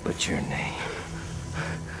but your name.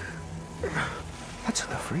 That's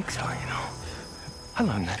what the freaks are, you know. I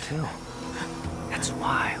learned that too. That's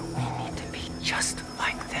why we need to be just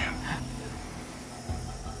like them.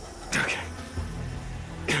 Okay.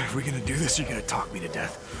 If we're gonna do this, you're gonna talk me to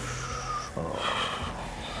death. Oh,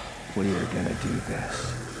 we are gonna do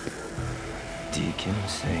this. Deacon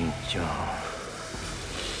St. John.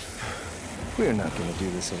 We're not gonna do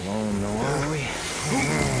this alone, though, are we?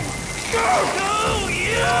 Oh,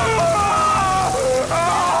 yeah! We're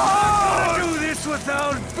not gonna do this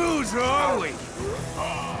without Boozer, are we?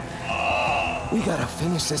 We gotta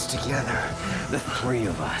finish this together, the three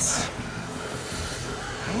of us.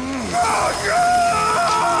 Oh, yeah.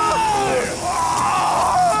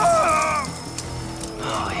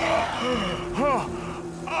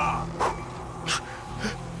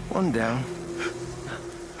 One down.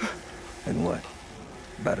 And what?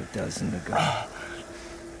 About a dozen to go.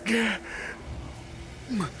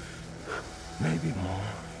 Maybe more.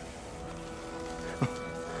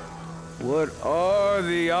 What are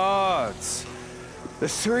the odds? The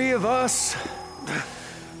three of us,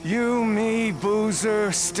 you, me,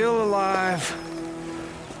 Boozer, still alive,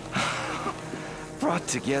 brought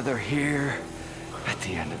together here at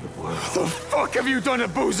the end of the world. What the fuck have you done to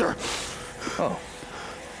Boozer? Oh,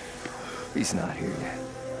 he's not here yet,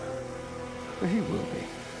 but he will be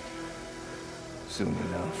soon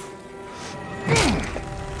enough.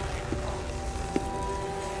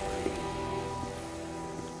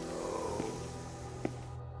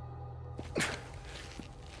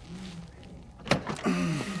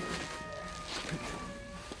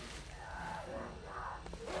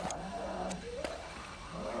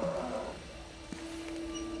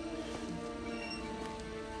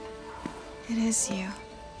 It is you.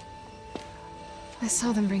 I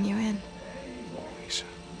saw them bring you in. Lisa.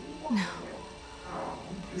 No.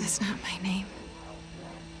 That's not my name.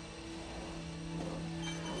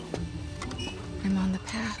 I'm on the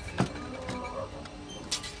path.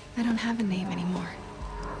 I don't have a name anymore.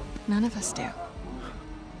 None of us do.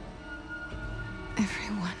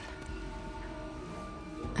 Everyone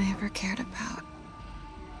I ever cared about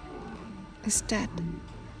is dead.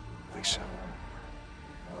 Lisa.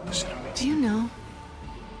 Listen to me. Do you know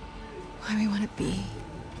why we want to be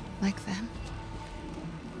like them?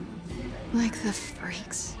 Like the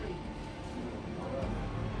freaks?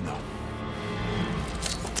 No.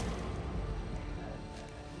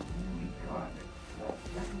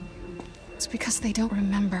 It's because they don't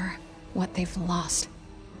remember what they've lost.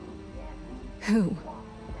 Who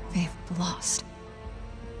they've lost.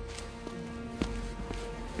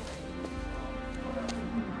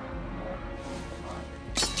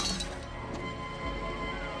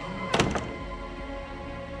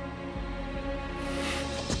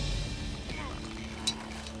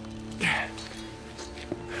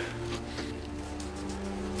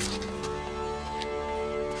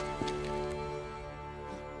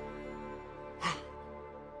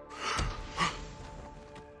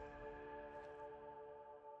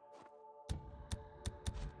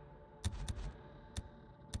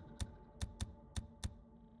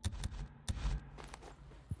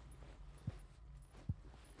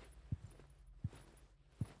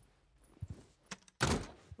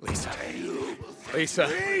 Lisa.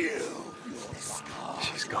 Free you!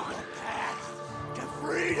 She's gone. To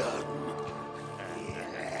freedom!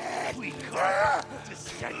 We come to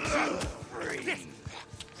set you free.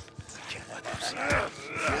 Can't let them see me.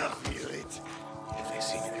 They'll feel it. If they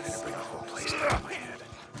see me, they're gonna bring the whole place down my head.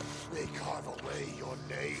 They carve away your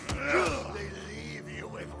name. They leave you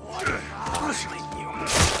with one mind.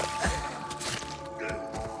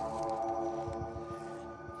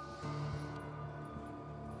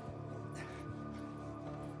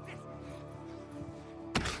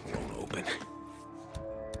 Won't open.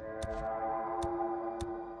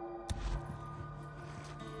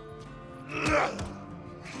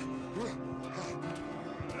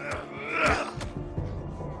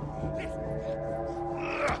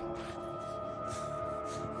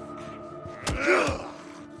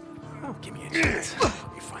 Oh, give me a chance.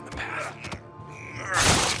 Let me find the path.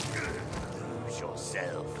 Lose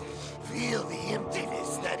yourself. Feel the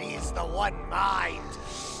emptiness that is the one mind.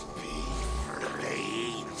 Be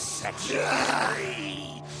free. Set you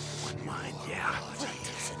free. One mind, yeah. It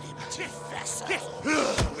is an empty vessel.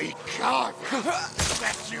 We carve it.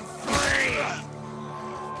 Set you free.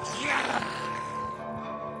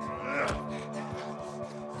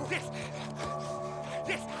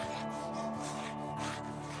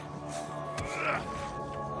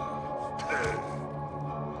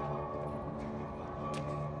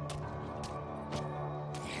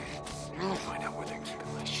 I'll find out where they're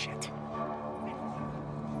keeping my shit.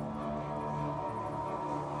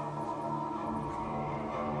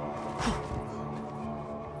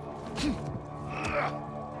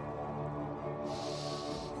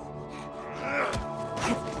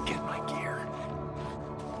 Get my gear.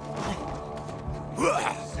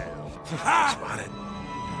 Spotted.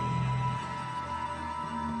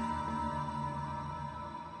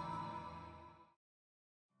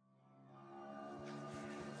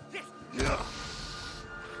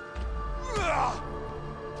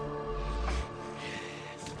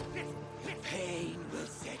 Pain will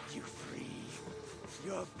set you free.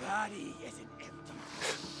 Your body is an empty.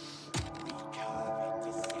 We carve it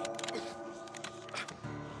to set you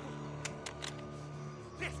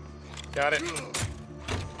free. Got it.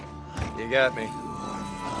 You got me.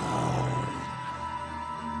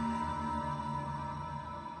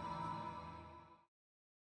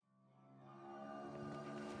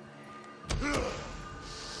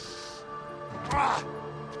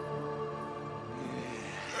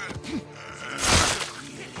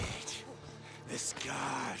 The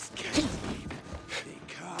scars can't sleep. They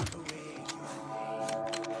carve away your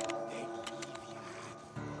name. They leave you.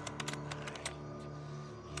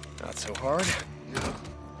 Not so hard.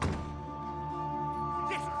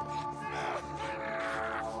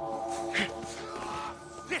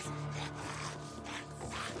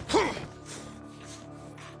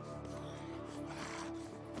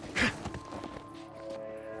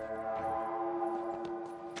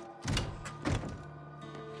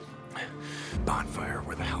 Bonfire?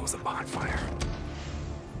 Where the hell is the bonfire?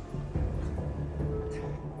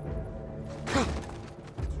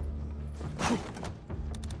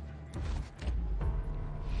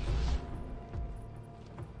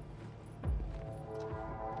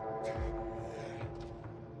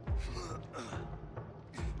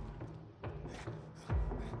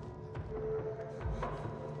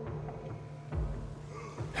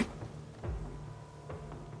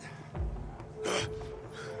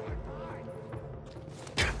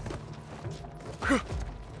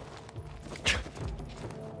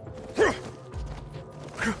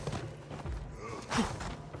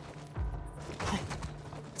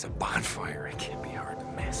 It's a bonfire. It can't be hard to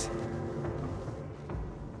miss.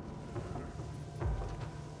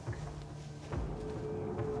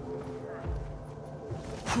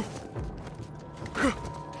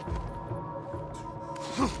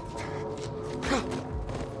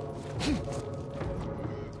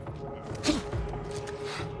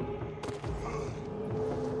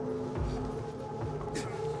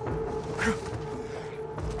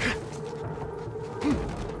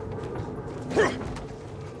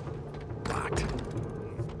 Locked.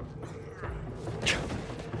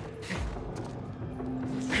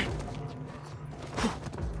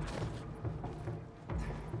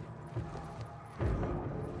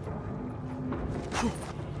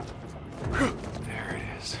 There it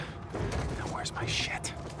is. Now where's my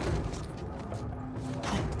shit?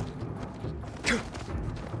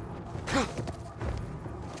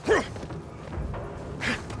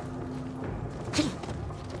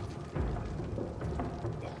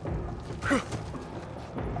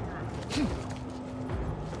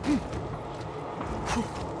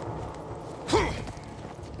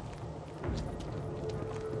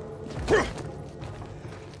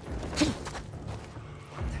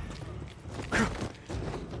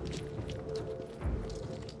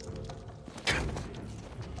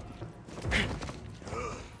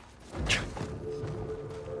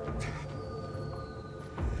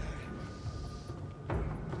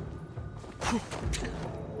 This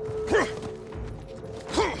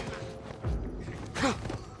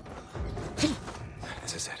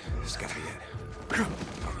is it. This has got to be it. How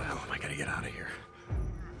the hell am I gonna get out of here?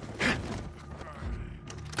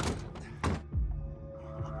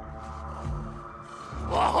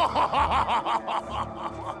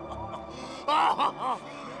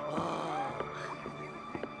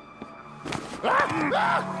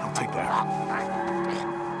 I'll take that.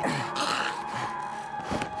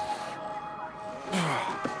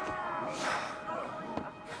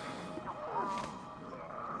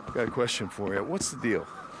 Got a question for you. What's the deal?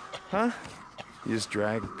 Huh? You just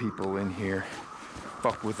drag people in here,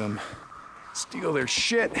 fuck with them, steal their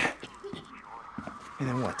shit, and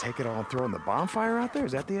then what, take it all and throw it in the bonfire out there?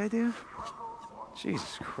 Is that the idea?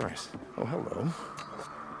 Jesus Christ. Oh, hello.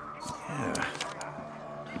 Yeah.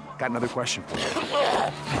 Got another question for you.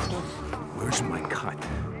 Where's my cut?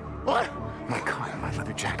 What? My cut, my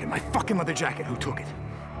leather jacket, my fucking leather jacket. Who took it?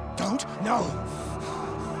 Don't know.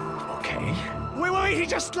 Okay. Wait, he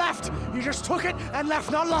just left! He just took it and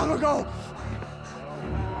left not long ago!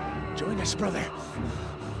 Join us, brother.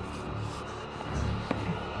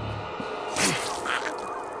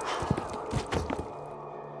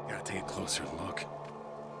 Gotta take a closer look.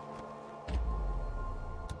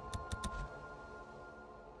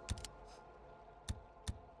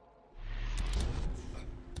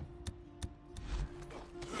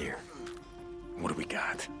 Here. What do we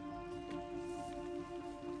got?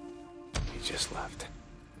 He just left.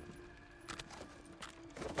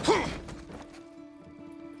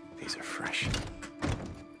 These are fresh.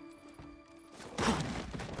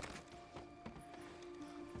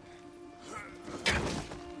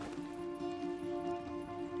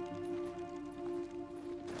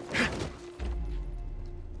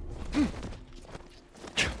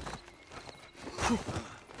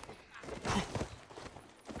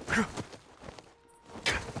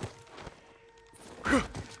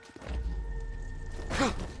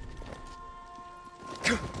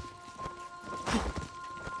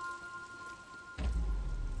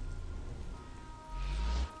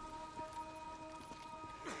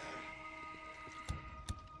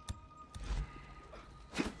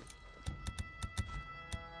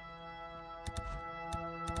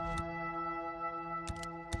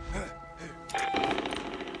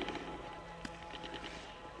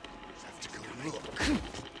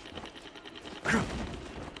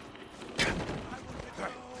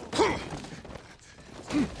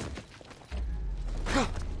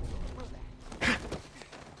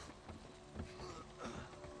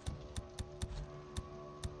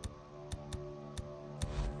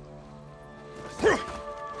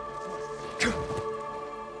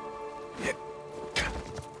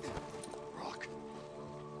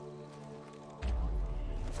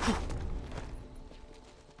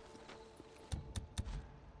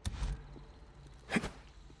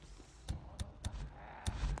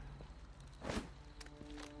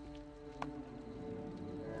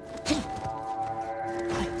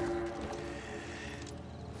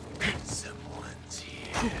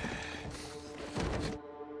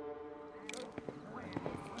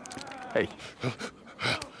 Hey.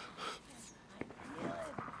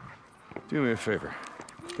 Do me a favor.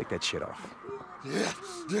 Take that shit off.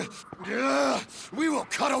 We will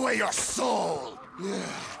cut away your soul!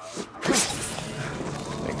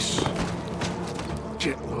 Thanks.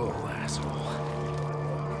 Get low, asshole.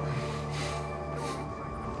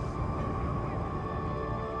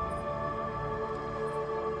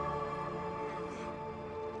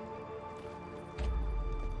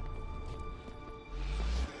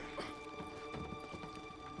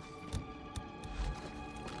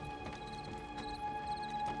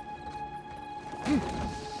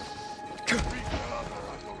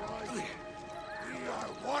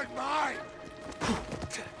 One mind!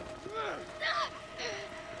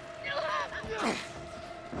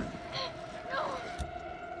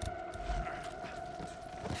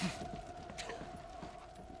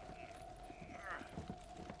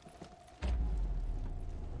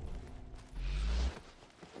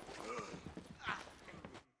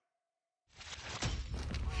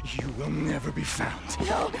 You will never be found.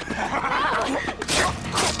 No!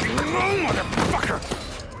 Motherfucker!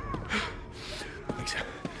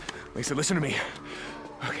 Lisa, listen to me.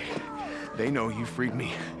 Okay, they know you freed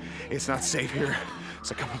me. It's not safe here,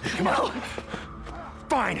 so come on.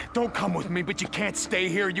 Fine, don't come with me, but you can't stay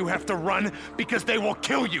here. You have to run, because they will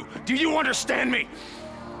kill you. Do you understand me?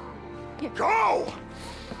 Go!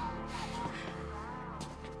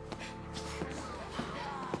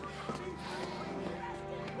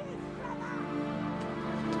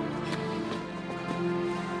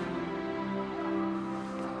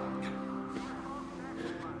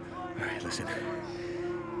 Listen.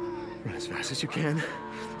 Run as fast as you can.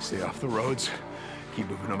 Stay off the roads. Keep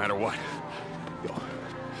moving no matter what. Go.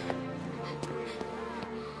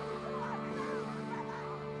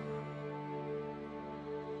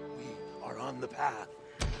 We are on the path.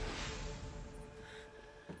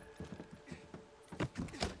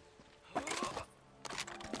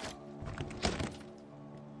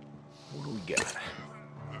 What do we got?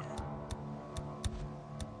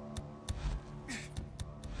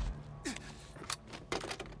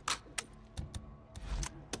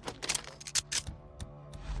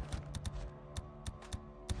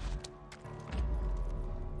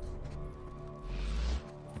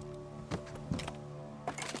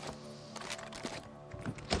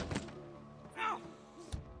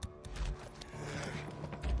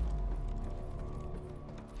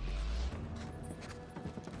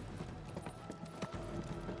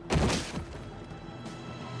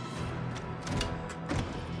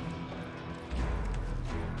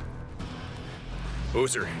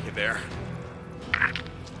 Boozer, you there?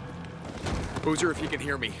 Boozer, if you can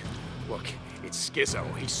hear me. Look, it's Skizzo.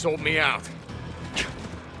 He sold me out.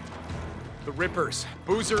 The Rippers.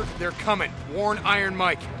 Boozer, they're coming. Warn Iron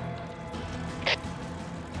Mike.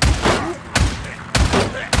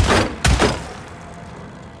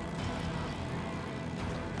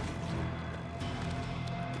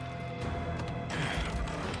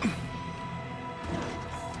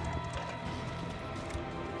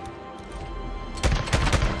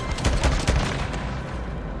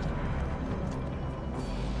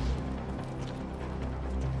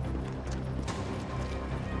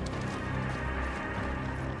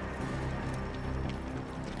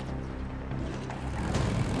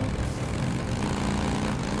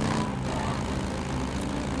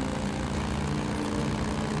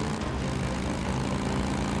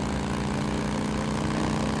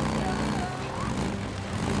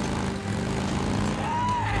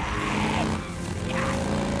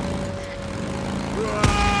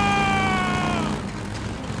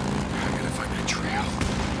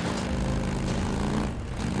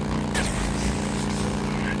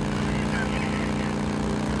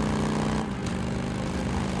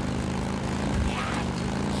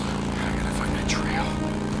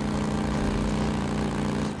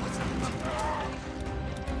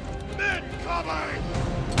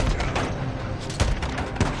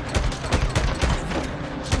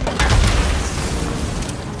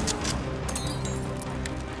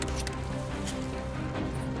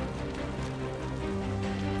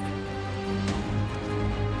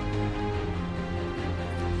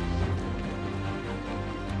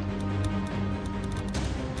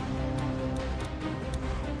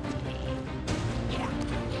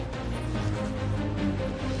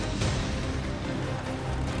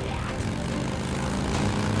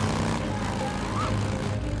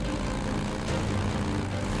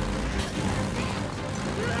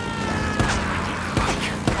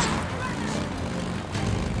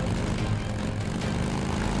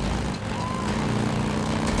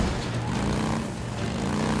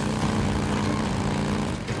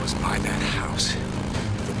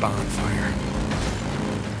 Bonfire.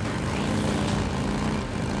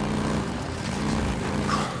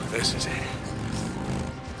 This is it.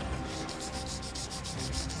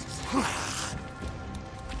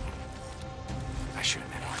 I should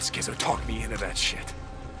have let Skizzo talk me into that shit.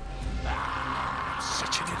 I'm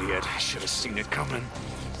such an idiot. I should have seen it coming.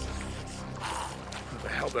 How the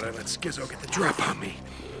hell did I let Skizzo get the drop on me?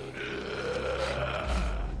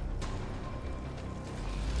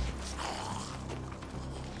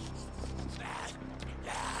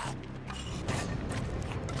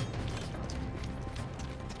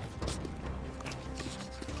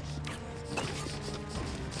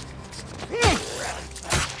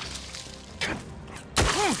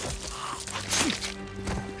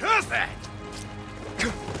 Who's that?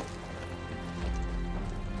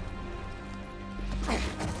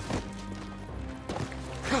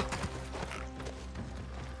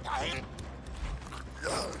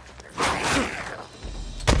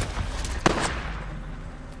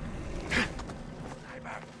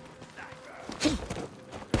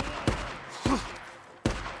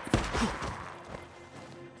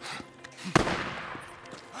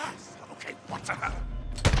 Okay, what's the matter?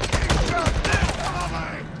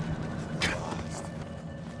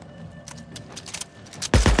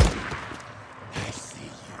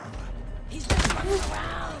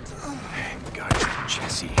 God,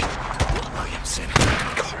 Jesse. Williamson.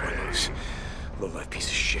 Carlos. Low-life piece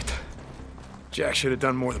of shit. Jack should have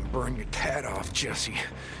done more than burn your tat off, Jesse.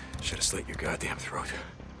 Should have slit your goddamn throat.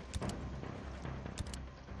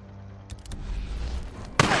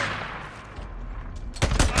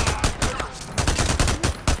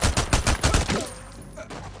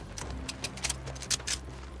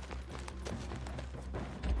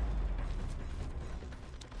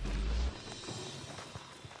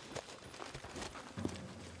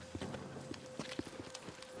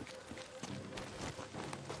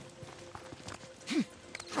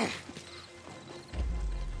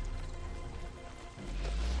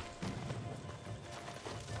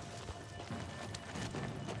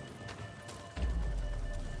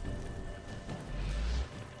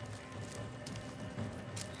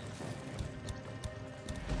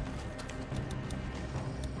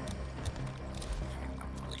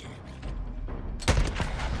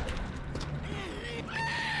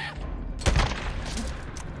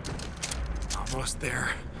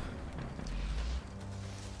 there.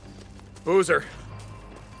 Boozer.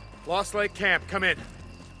 Lost Lake Camp, come in.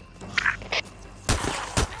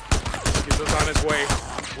 Skizzo's on his way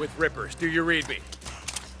with Rippers. Do you read me?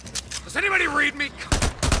 Does anybody read me?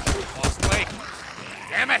 Lost Lake.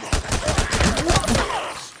 Damn it!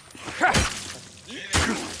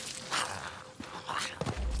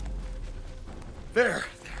 There.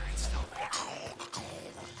 It's still there.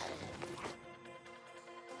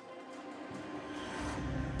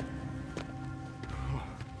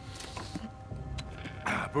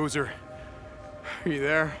 Boozer, are you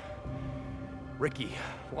there? Ricky,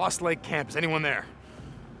 Lost Lake Camp. Is anyone there?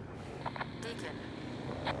 Deacon.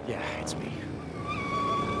 Yeah, it's me.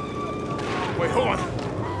 Wait, hold on.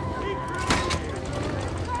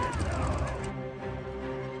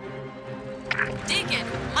 Deacon,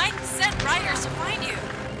 Mike sent riders to find you.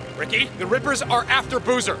 Ricky, the Rippers are after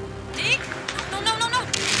Boozer. Deke? No.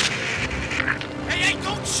 Hey,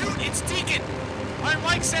 don't shoot! It's Deacon! My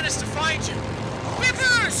Mike sent us to find you.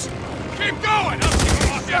 Rippers! Keep going! I'll keep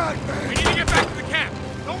them off you. We need to get back to the camp.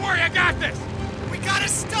 Don't worry, I got this. We gotta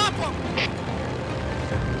stop them!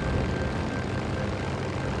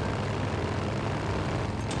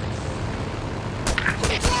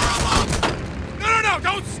 No,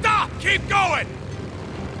 don't stop! Keep going!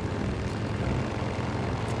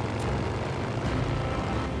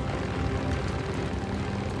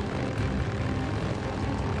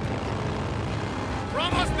 We're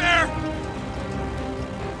almost there!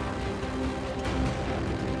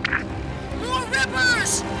 More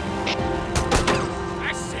Rippers!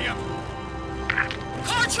 I see him!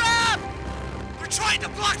 Car trap! They're trying to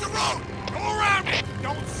block the road! Go around me!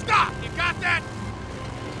 Don't stop! You got that?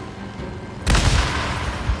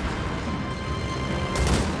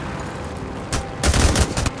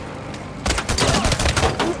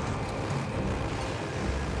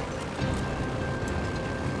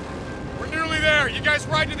 You guys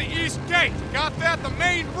ride to the east gate. Got that? The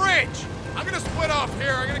main bridge. I'm gonna split off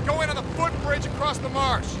here. I'm gonna go in on the footbridge across the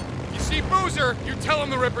marsh. You see Boozer, you tell him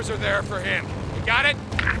the Rippers are there for him. You got it?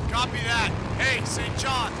 Copy that. Hey, St.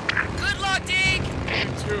 John. Good luck, Deke!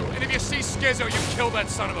 You too. And if you see Skizzo, you kill that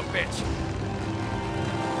son of a bitch.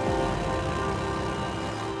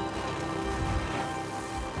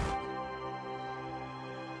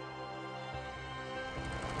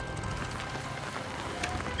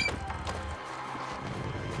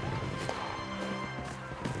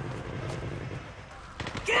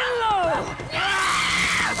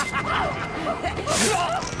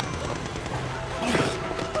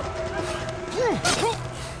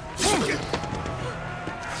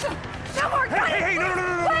 Hey,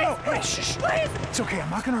 no. Hey, shh. Please! It's okay, I'm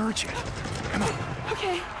not gonna hurt you. Come on.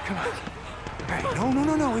 Okay. Come on. Hey,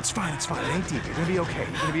 no, it's fine. It ain't deep. You're gonna be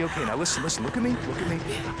okay. Now listen, look at me.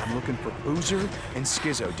 I'm looking for Boozer and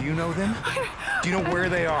Skizzo. Do you know them? Do you know where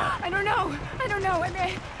they are? I don't know. I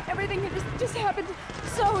mean, everything just happened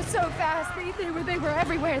so fast. They were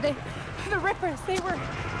everywhere. The Rippers, they were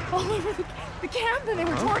all over the camp, and they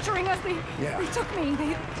were torturing us. They took me.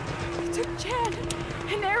 They took Chad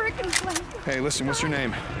and Eric and Glenn. Hey, listen, what's your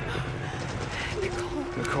name?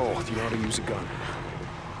 Nicole. Do you know how to use a gun?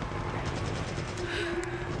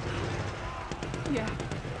 Yeah.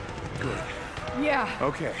 Good. Yeah.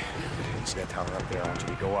 Okay. You see that tower up there? I want you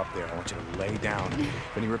to go up there. I want you to lay down.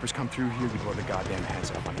 If any Rippers come through here, you blow their goddamn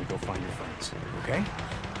heads off. I'm gonna go find your friends. Okay?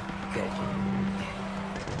 Go.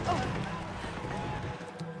 Oh.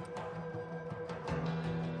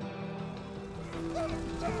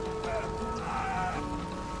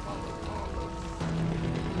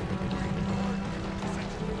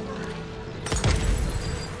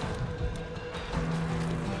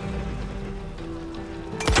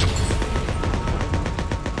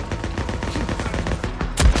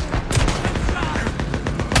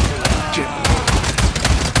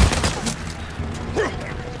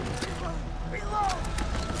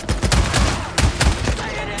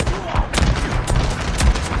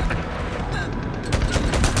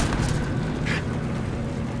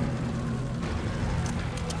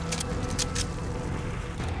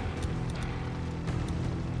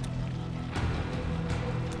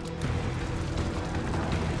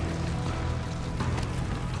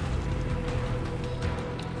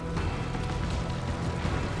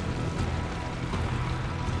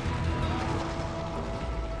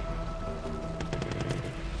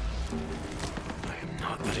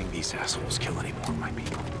 These assholes kill any more of my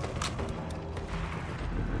people.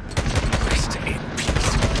 Rest in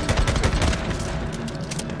peace.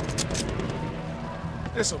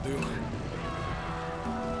 This'll do.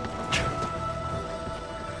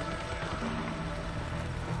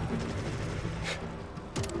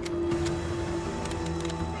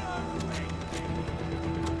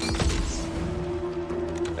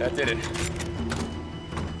 That did it.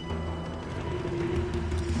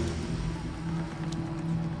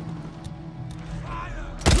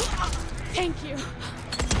 Thank you.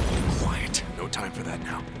 Quiet. No time for that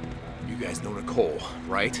now. You guys know Nicole,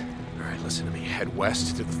 right? All right, listen to me. Head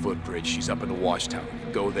west to the footbridge. She's up in the watchtower.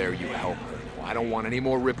 You go there, you help her. No, I don't want any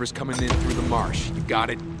more rippers coming in through the marsh. You got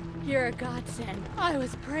it? You're a godsend. I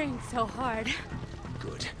was praying so hard.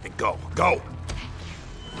 Good. Then go. Go!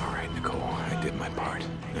 All right, Nicole. I did my part.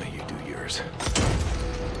 Now you do yours.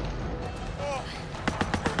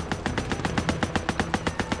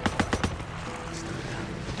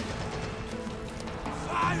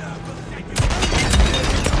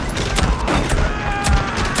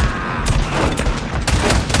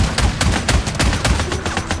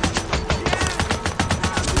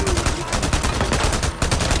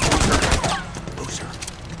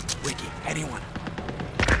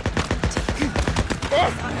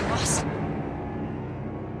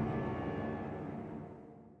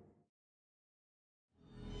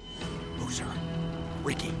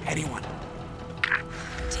 Ricky, anyone?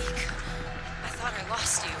 Deke, I thought I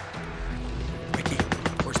lost you. Ricky,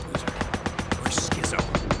 where's Boozer? Where's Skizzo?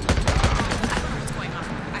 I don't know what's going on.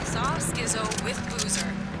 I saw Skizzo with Boozer.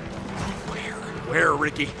 Where,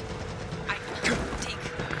 Ricky? Deke,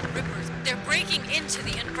 Rippers, they're breaking into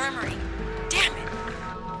the infirmary. Damn it!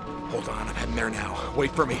 Hold on, I'm heading there now.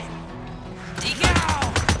 Wait for me. Deke?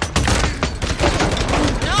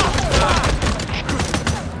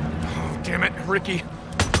 Oh, damn it, Ricky.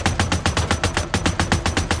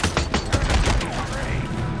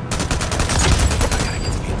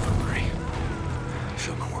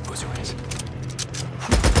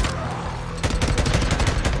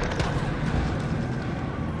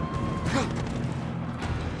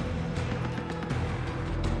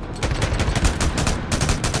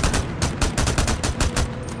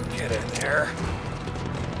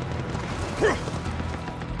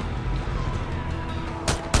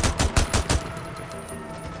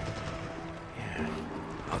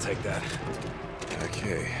 I'll take that.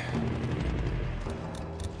 Okay.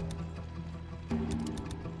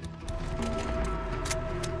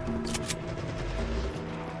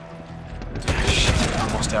 Shit,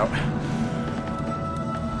 almost out.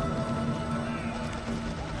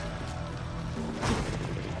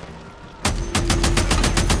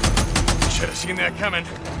 Should have seen that coming.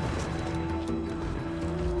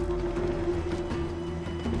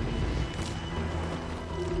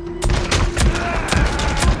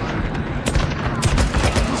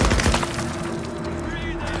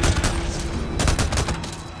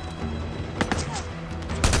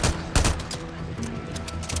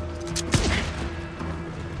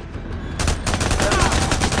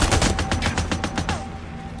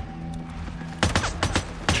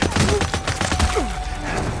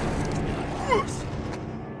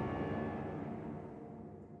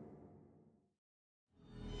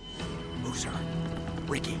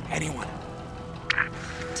 Ricky, anyone?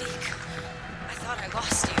 Deke, I thought I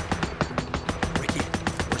lost you. Ricky,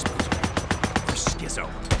 where's Boozer? Where's Skizzo? I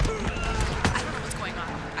don't know what's going on.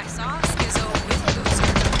 I saw Skizzo with Boozer.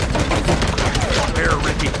 Where,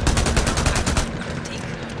 Ricky?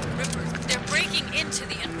 Deke, Rippers, they're breaking into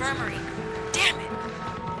the infirmary. Damn it!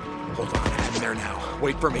 Hold on, I'm heading there now.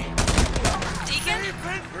 Wait for me. Deacon?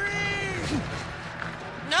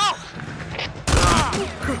 No!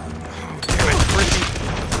 Damn it, Ricky!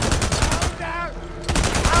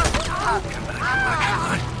 Come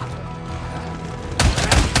on.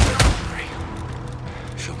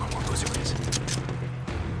 Show me where Boozer is.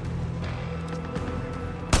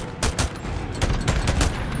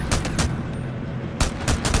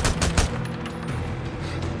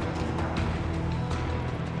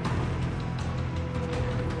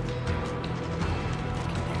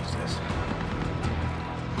 Use this.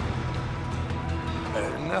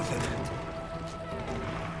 Better than nothing.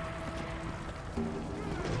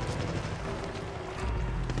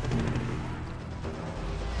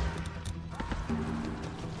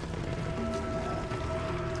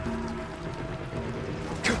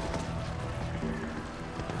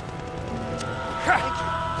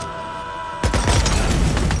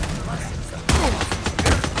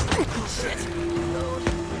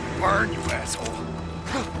 Burn, you asshole!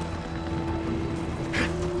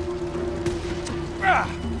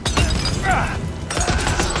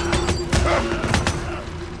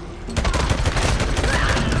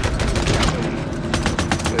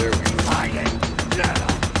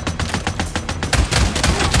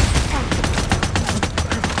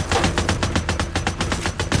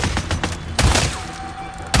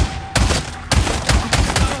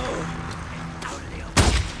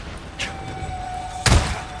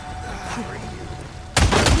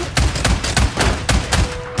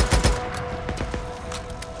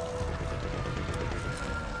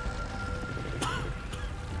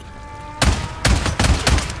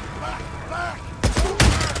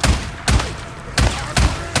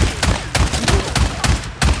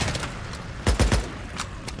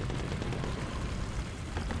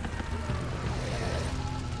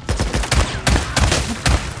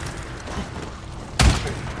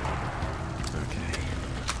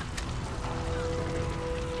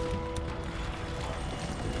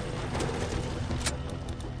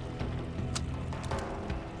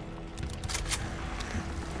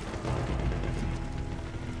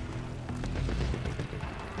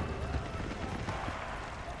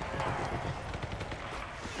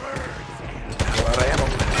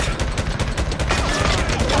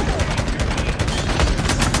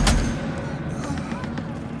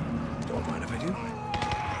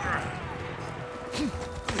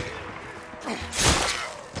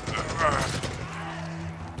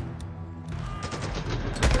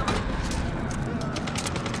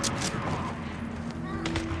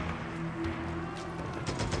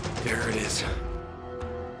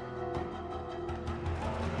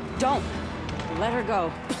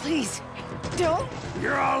 go. Please, don't.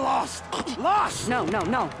 You're all lost. Lost! No, no,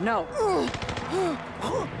 no, no.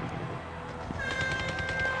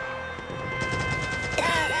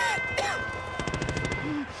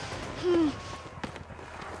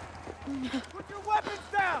 Put your weapons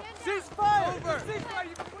down! Cease fire! It's over! Cease fire!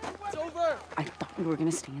 You can put your weapons. It's over! I thought we were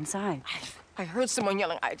gonna stay inside. I heard someone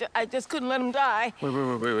yelling. I just couldn't let him die.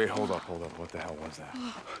 Wait, hold up. What the hell was that?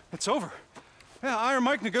 It's over. Yeah, Iron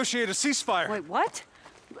Mike negotiated a ceasefire. Wait, what?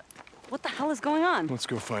 What the hell is going on? Let's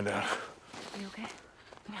go find out. Are you okay?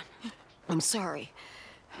 Come on. I'm sorry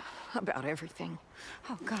about everything.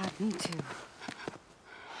 Oh, God, me too.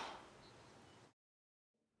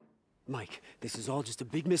 Mike, this is all just a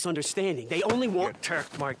big misunderstanding. They only want... You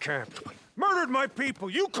attacked my camp. Murdered my people.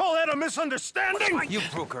 You call that a misunderstanding? You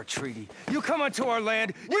broke our treaty. You come onto our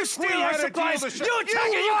land. You steal We our had a supplies. deal to You shut- attack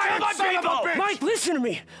and you kill my son of a people. bitch! Mike, listen to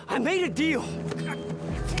me. I made a deal. Hey,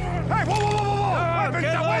 whoa! Weapons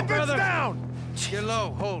get down! low, Weapons brother. down! Get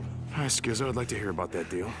low. Hold. Hi, Skizzo. I'd like to hear about that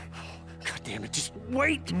deal. God damn it, just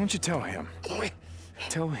wait. Why don't you tell him?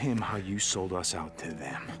 Tell him how you sold us out to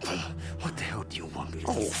them. What the hell do you want me to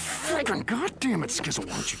Oh, do? friggin' goddamn it, Skizzo.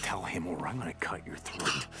 Why don't you tell him or I'm gonna cut your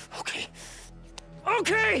throat. Okay.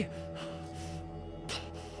 Okay!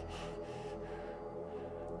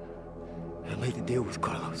 I made the deal with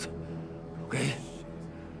Carlos. Okay?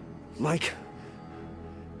 Mike.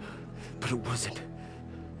 But it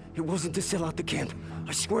wasn't to sell out the camp.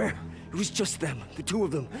 I swear. It was just them. The two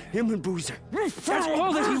of them. Him and Boozer. That's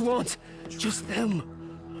all that he wants. Just them.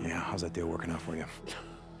 Yeah, how's that deal working out for you?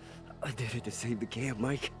 I did it to save the camp,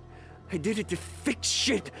 Mike. I did it to fix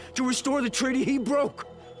shit. To restore the treaty he broke.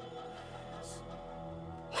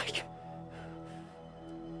 Mike.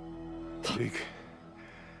 Deke.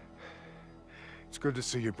 It's good to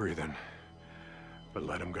see you breathing. But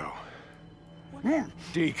let him go.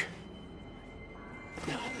 Deke.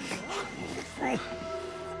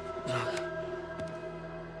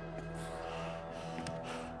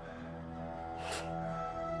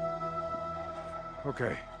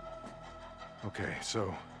 Okay,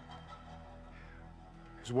 so...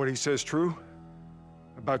 is what he says true?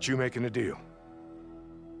 About you making a deal?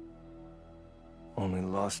 Only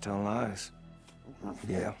lost tell lies.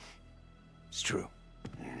 Yeah, it's true.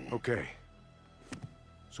 Okay.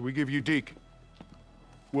 So we give you Deke,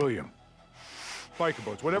 William, biker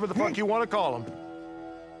boats, whatever the fuck you want to call them.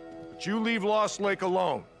 But you leave Lost Lake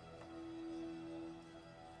alone.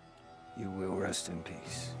 You will rest in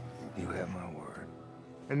peace. You have my word.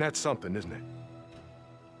 And that's something, isn't it?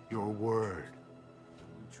 Your word.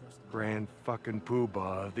 Grand fucking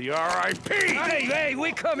poobah of the R.I.P. Hey,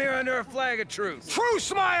 we come here under a flag of truce.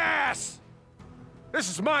 Truce my ass! This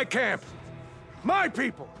is my camp. My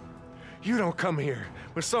people. You don't come here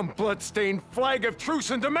with some blood-stained flag of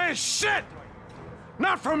truce and demand shit!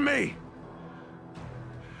 Not from me!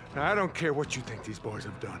 Now, I don't care what you think these boys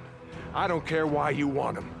have done. I don't care why you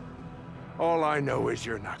want them. All I know is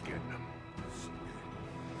you're not getting them.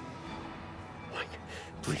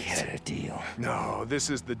 We had a deal. No, this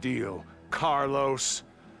is the deal, Carlos.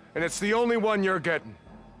 And it's the only one you're getting.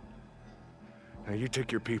 Now you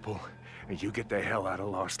take your people, and you get the hell out of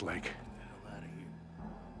Lost Lake.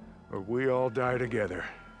 Or we all die together.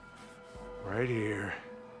 Right here.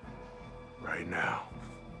 Right now.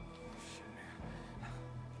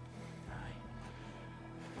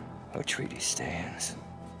 Our treaty stands.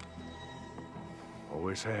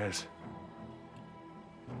 Always has.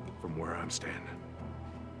 From where I'm standing.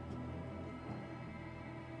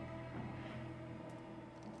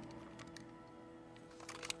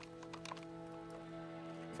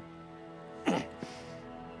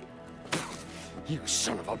 You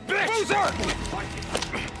son of a bitch! Boozer!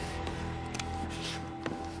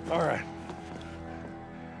 All right.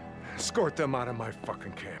 Escort them out of my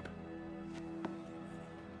fucking camp.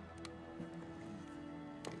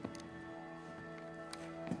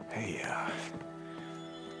 Hey,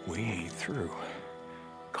 we ain't through.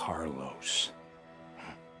 Carlos.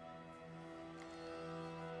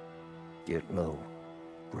 Get low,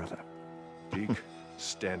 brother. Deke,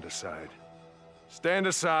 stand aside. Stand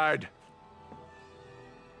aside!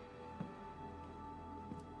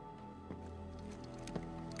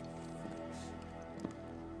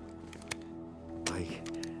 Mike,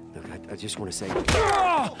 look, I just want to say...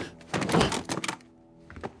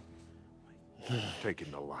 Take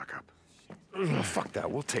him to lockup. Oh, fuck that,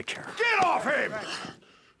 we'll take care of it. Get off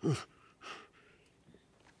him!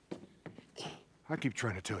 I keep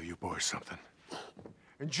trying to tell you boys something.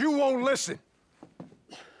 And you won't listen.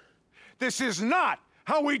 This is not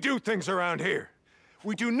how we do things around here.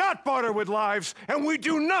 We do not barter with lives, and we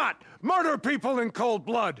do not murder people in cold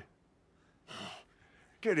blood.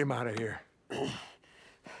 Get him out of here.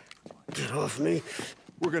 Get off me.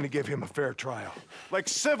 We're gonna give him a fair trial. Like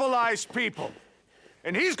civilized people.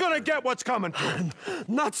 And he's gonna get what's coming to him. I'm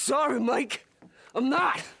not sorry, Mike. I'm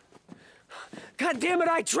not. God damn it,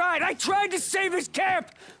 I tried. I tried to save his camp.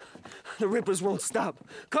 The Rippers won't stop.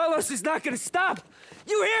 Carlos is not gonna stop.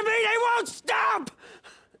 You hear me? They won't stop!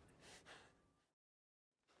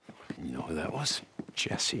 You know who that was?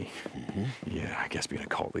 Jesse. Yeah, I guess being a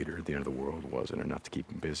cult leader at the end of the world wasn't enough to keep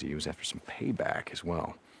him busy. He was after some payback as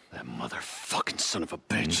well. That motherfucking son of a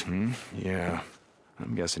bitch. Yeah.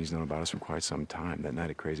 I'm guessing he's known about us for quite some time. That night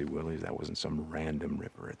at Crazy Willie's, that wasn't some random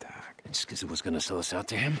Ripper attack. Just because he was gonna sell us out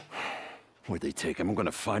to him? Where'd they take him? I'm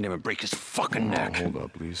gonna find him and break his fucking neck. Hold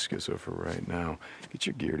up, leave Schizo for right now. Get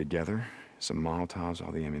your gear together. Some Molotovs,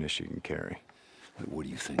 all the ammunition you can carry. Wait, what are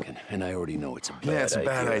you thinking? And I already know it's a bad idea. Yeah, it's a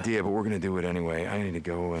bad idea, but we're gonna do it anyway. I need to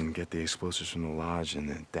go and get the explosives from the lodge and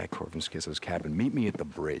the deck cord from Schizo's cabin. Meet me at the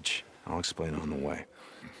bridge. I'll explain on the way.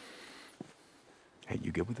 Hey,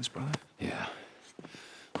 you good with this, brother? Yeah.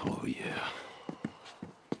 Oh, yeah.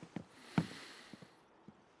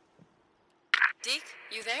 Deke,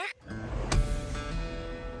 you there?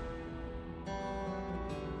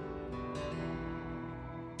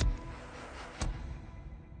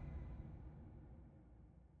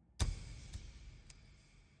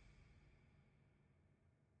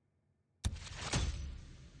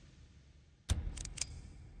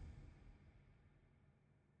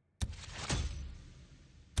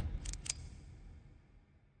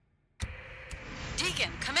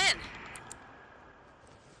 Deacon, come in.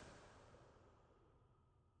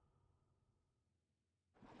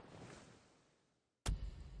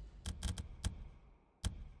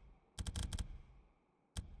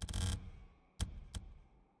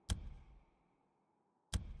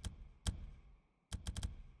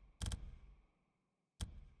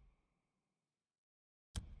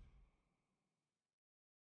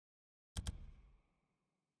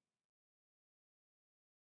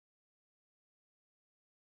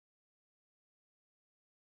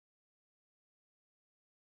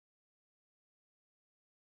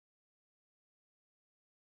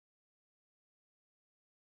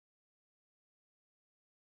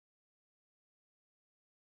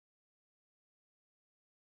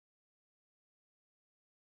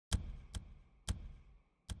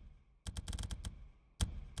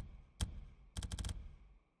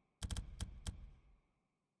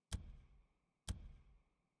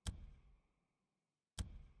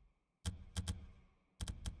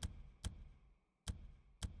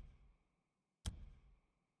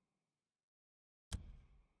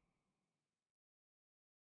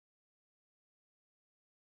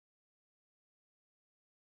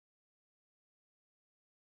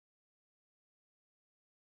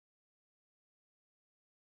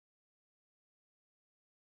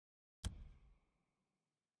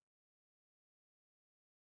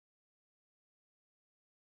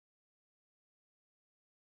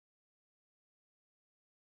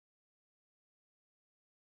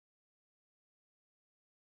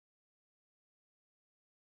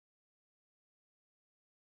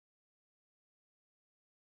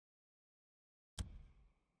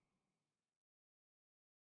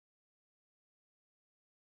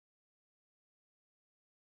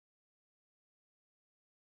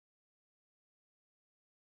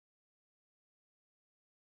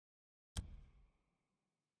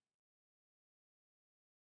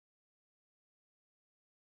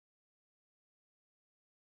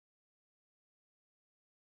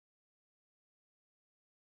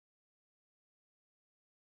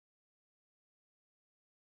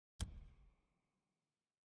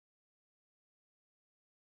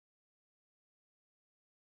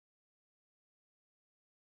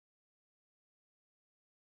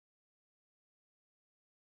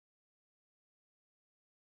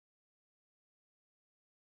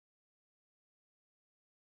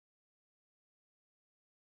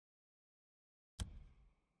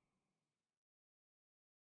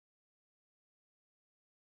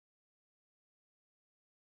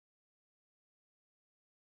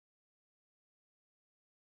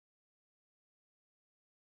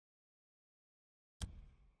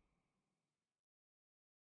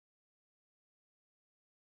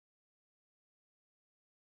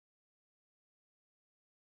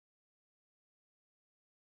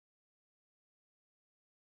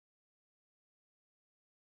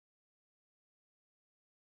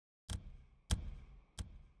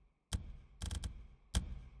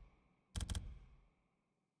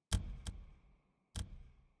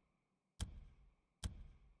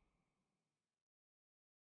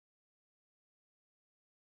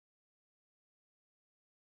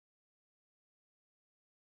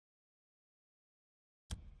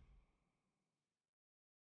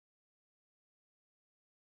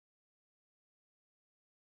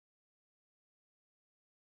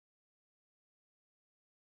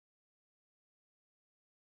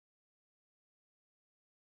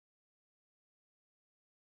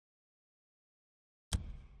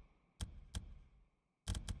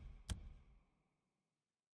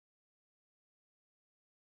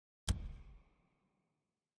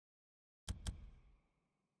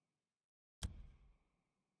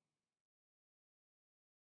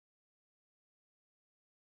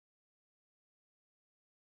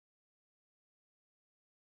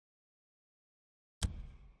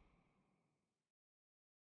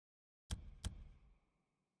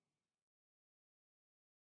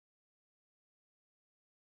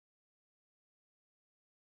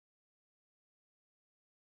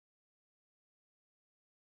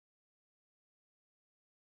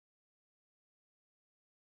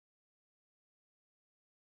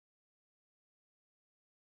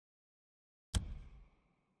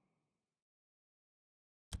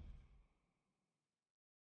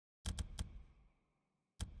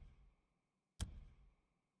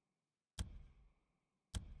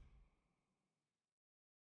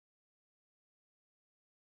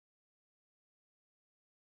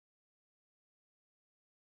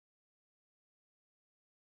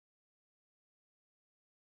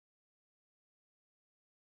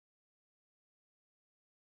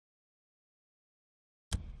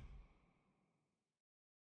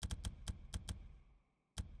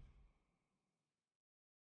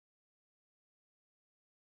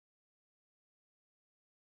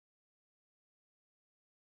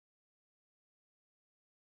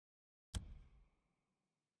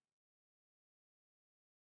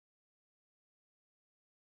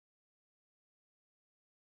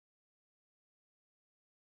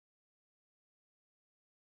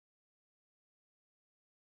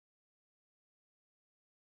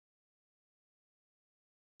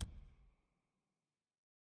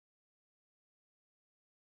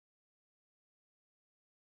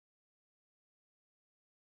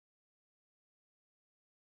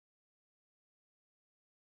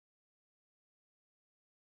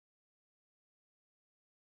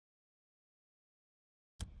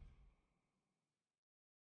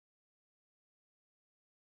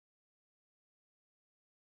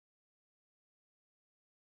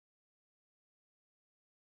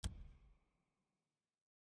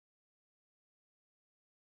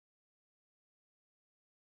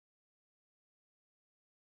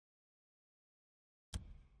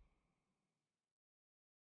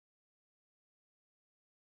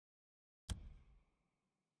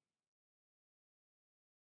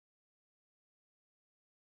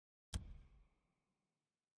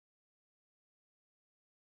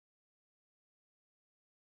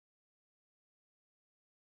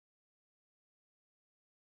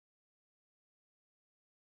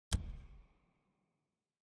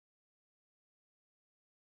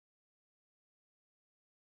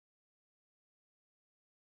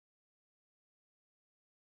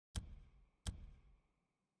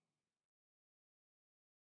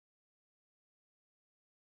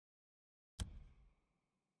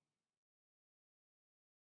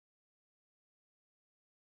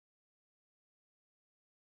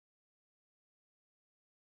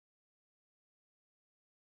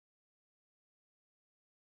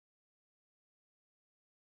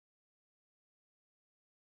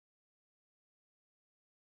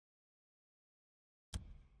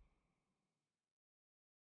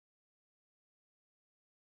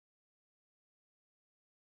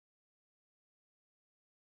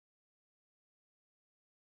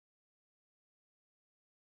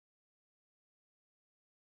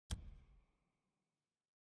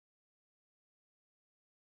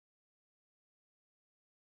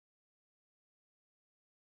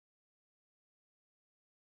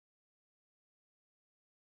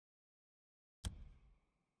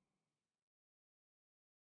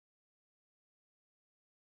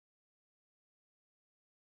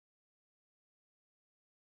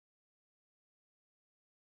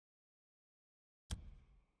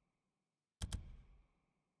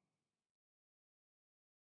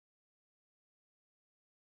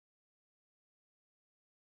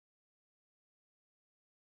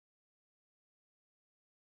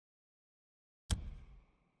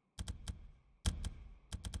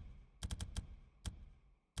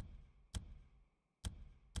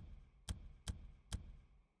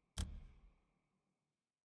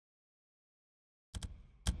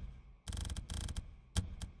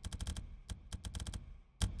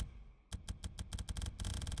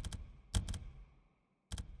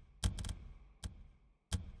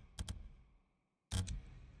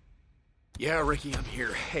 Yeah, Ricky, I'm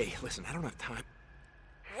here. Hey, listen, I don't have time.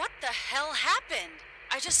 What the hell happened?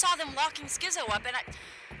 I just saw them locking Skizzo up and I...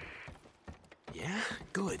 Yeah?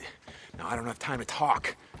 Good. Now I don't have time to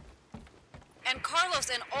talk. And Carlos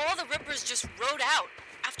and all the Rippers just rode out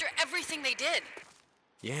after everything they did.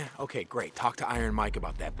 Yeah? Okay, great. Talk to Iron Mike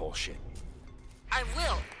about that bullshit. I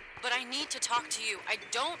will, but I need to talk to you. I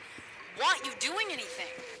don't want you doing anything.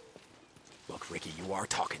 Look, Ricky, you are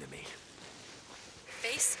talking to me.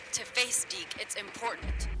 Face to face, Deke. It's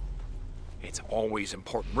important. It's always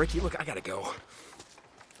important. Ricky, look, I gotta go.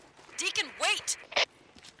 Deacon, wait!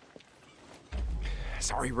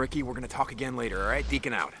 Sorry, Ricky. We're gonna talk again later, all right?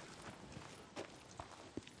 Deacon out.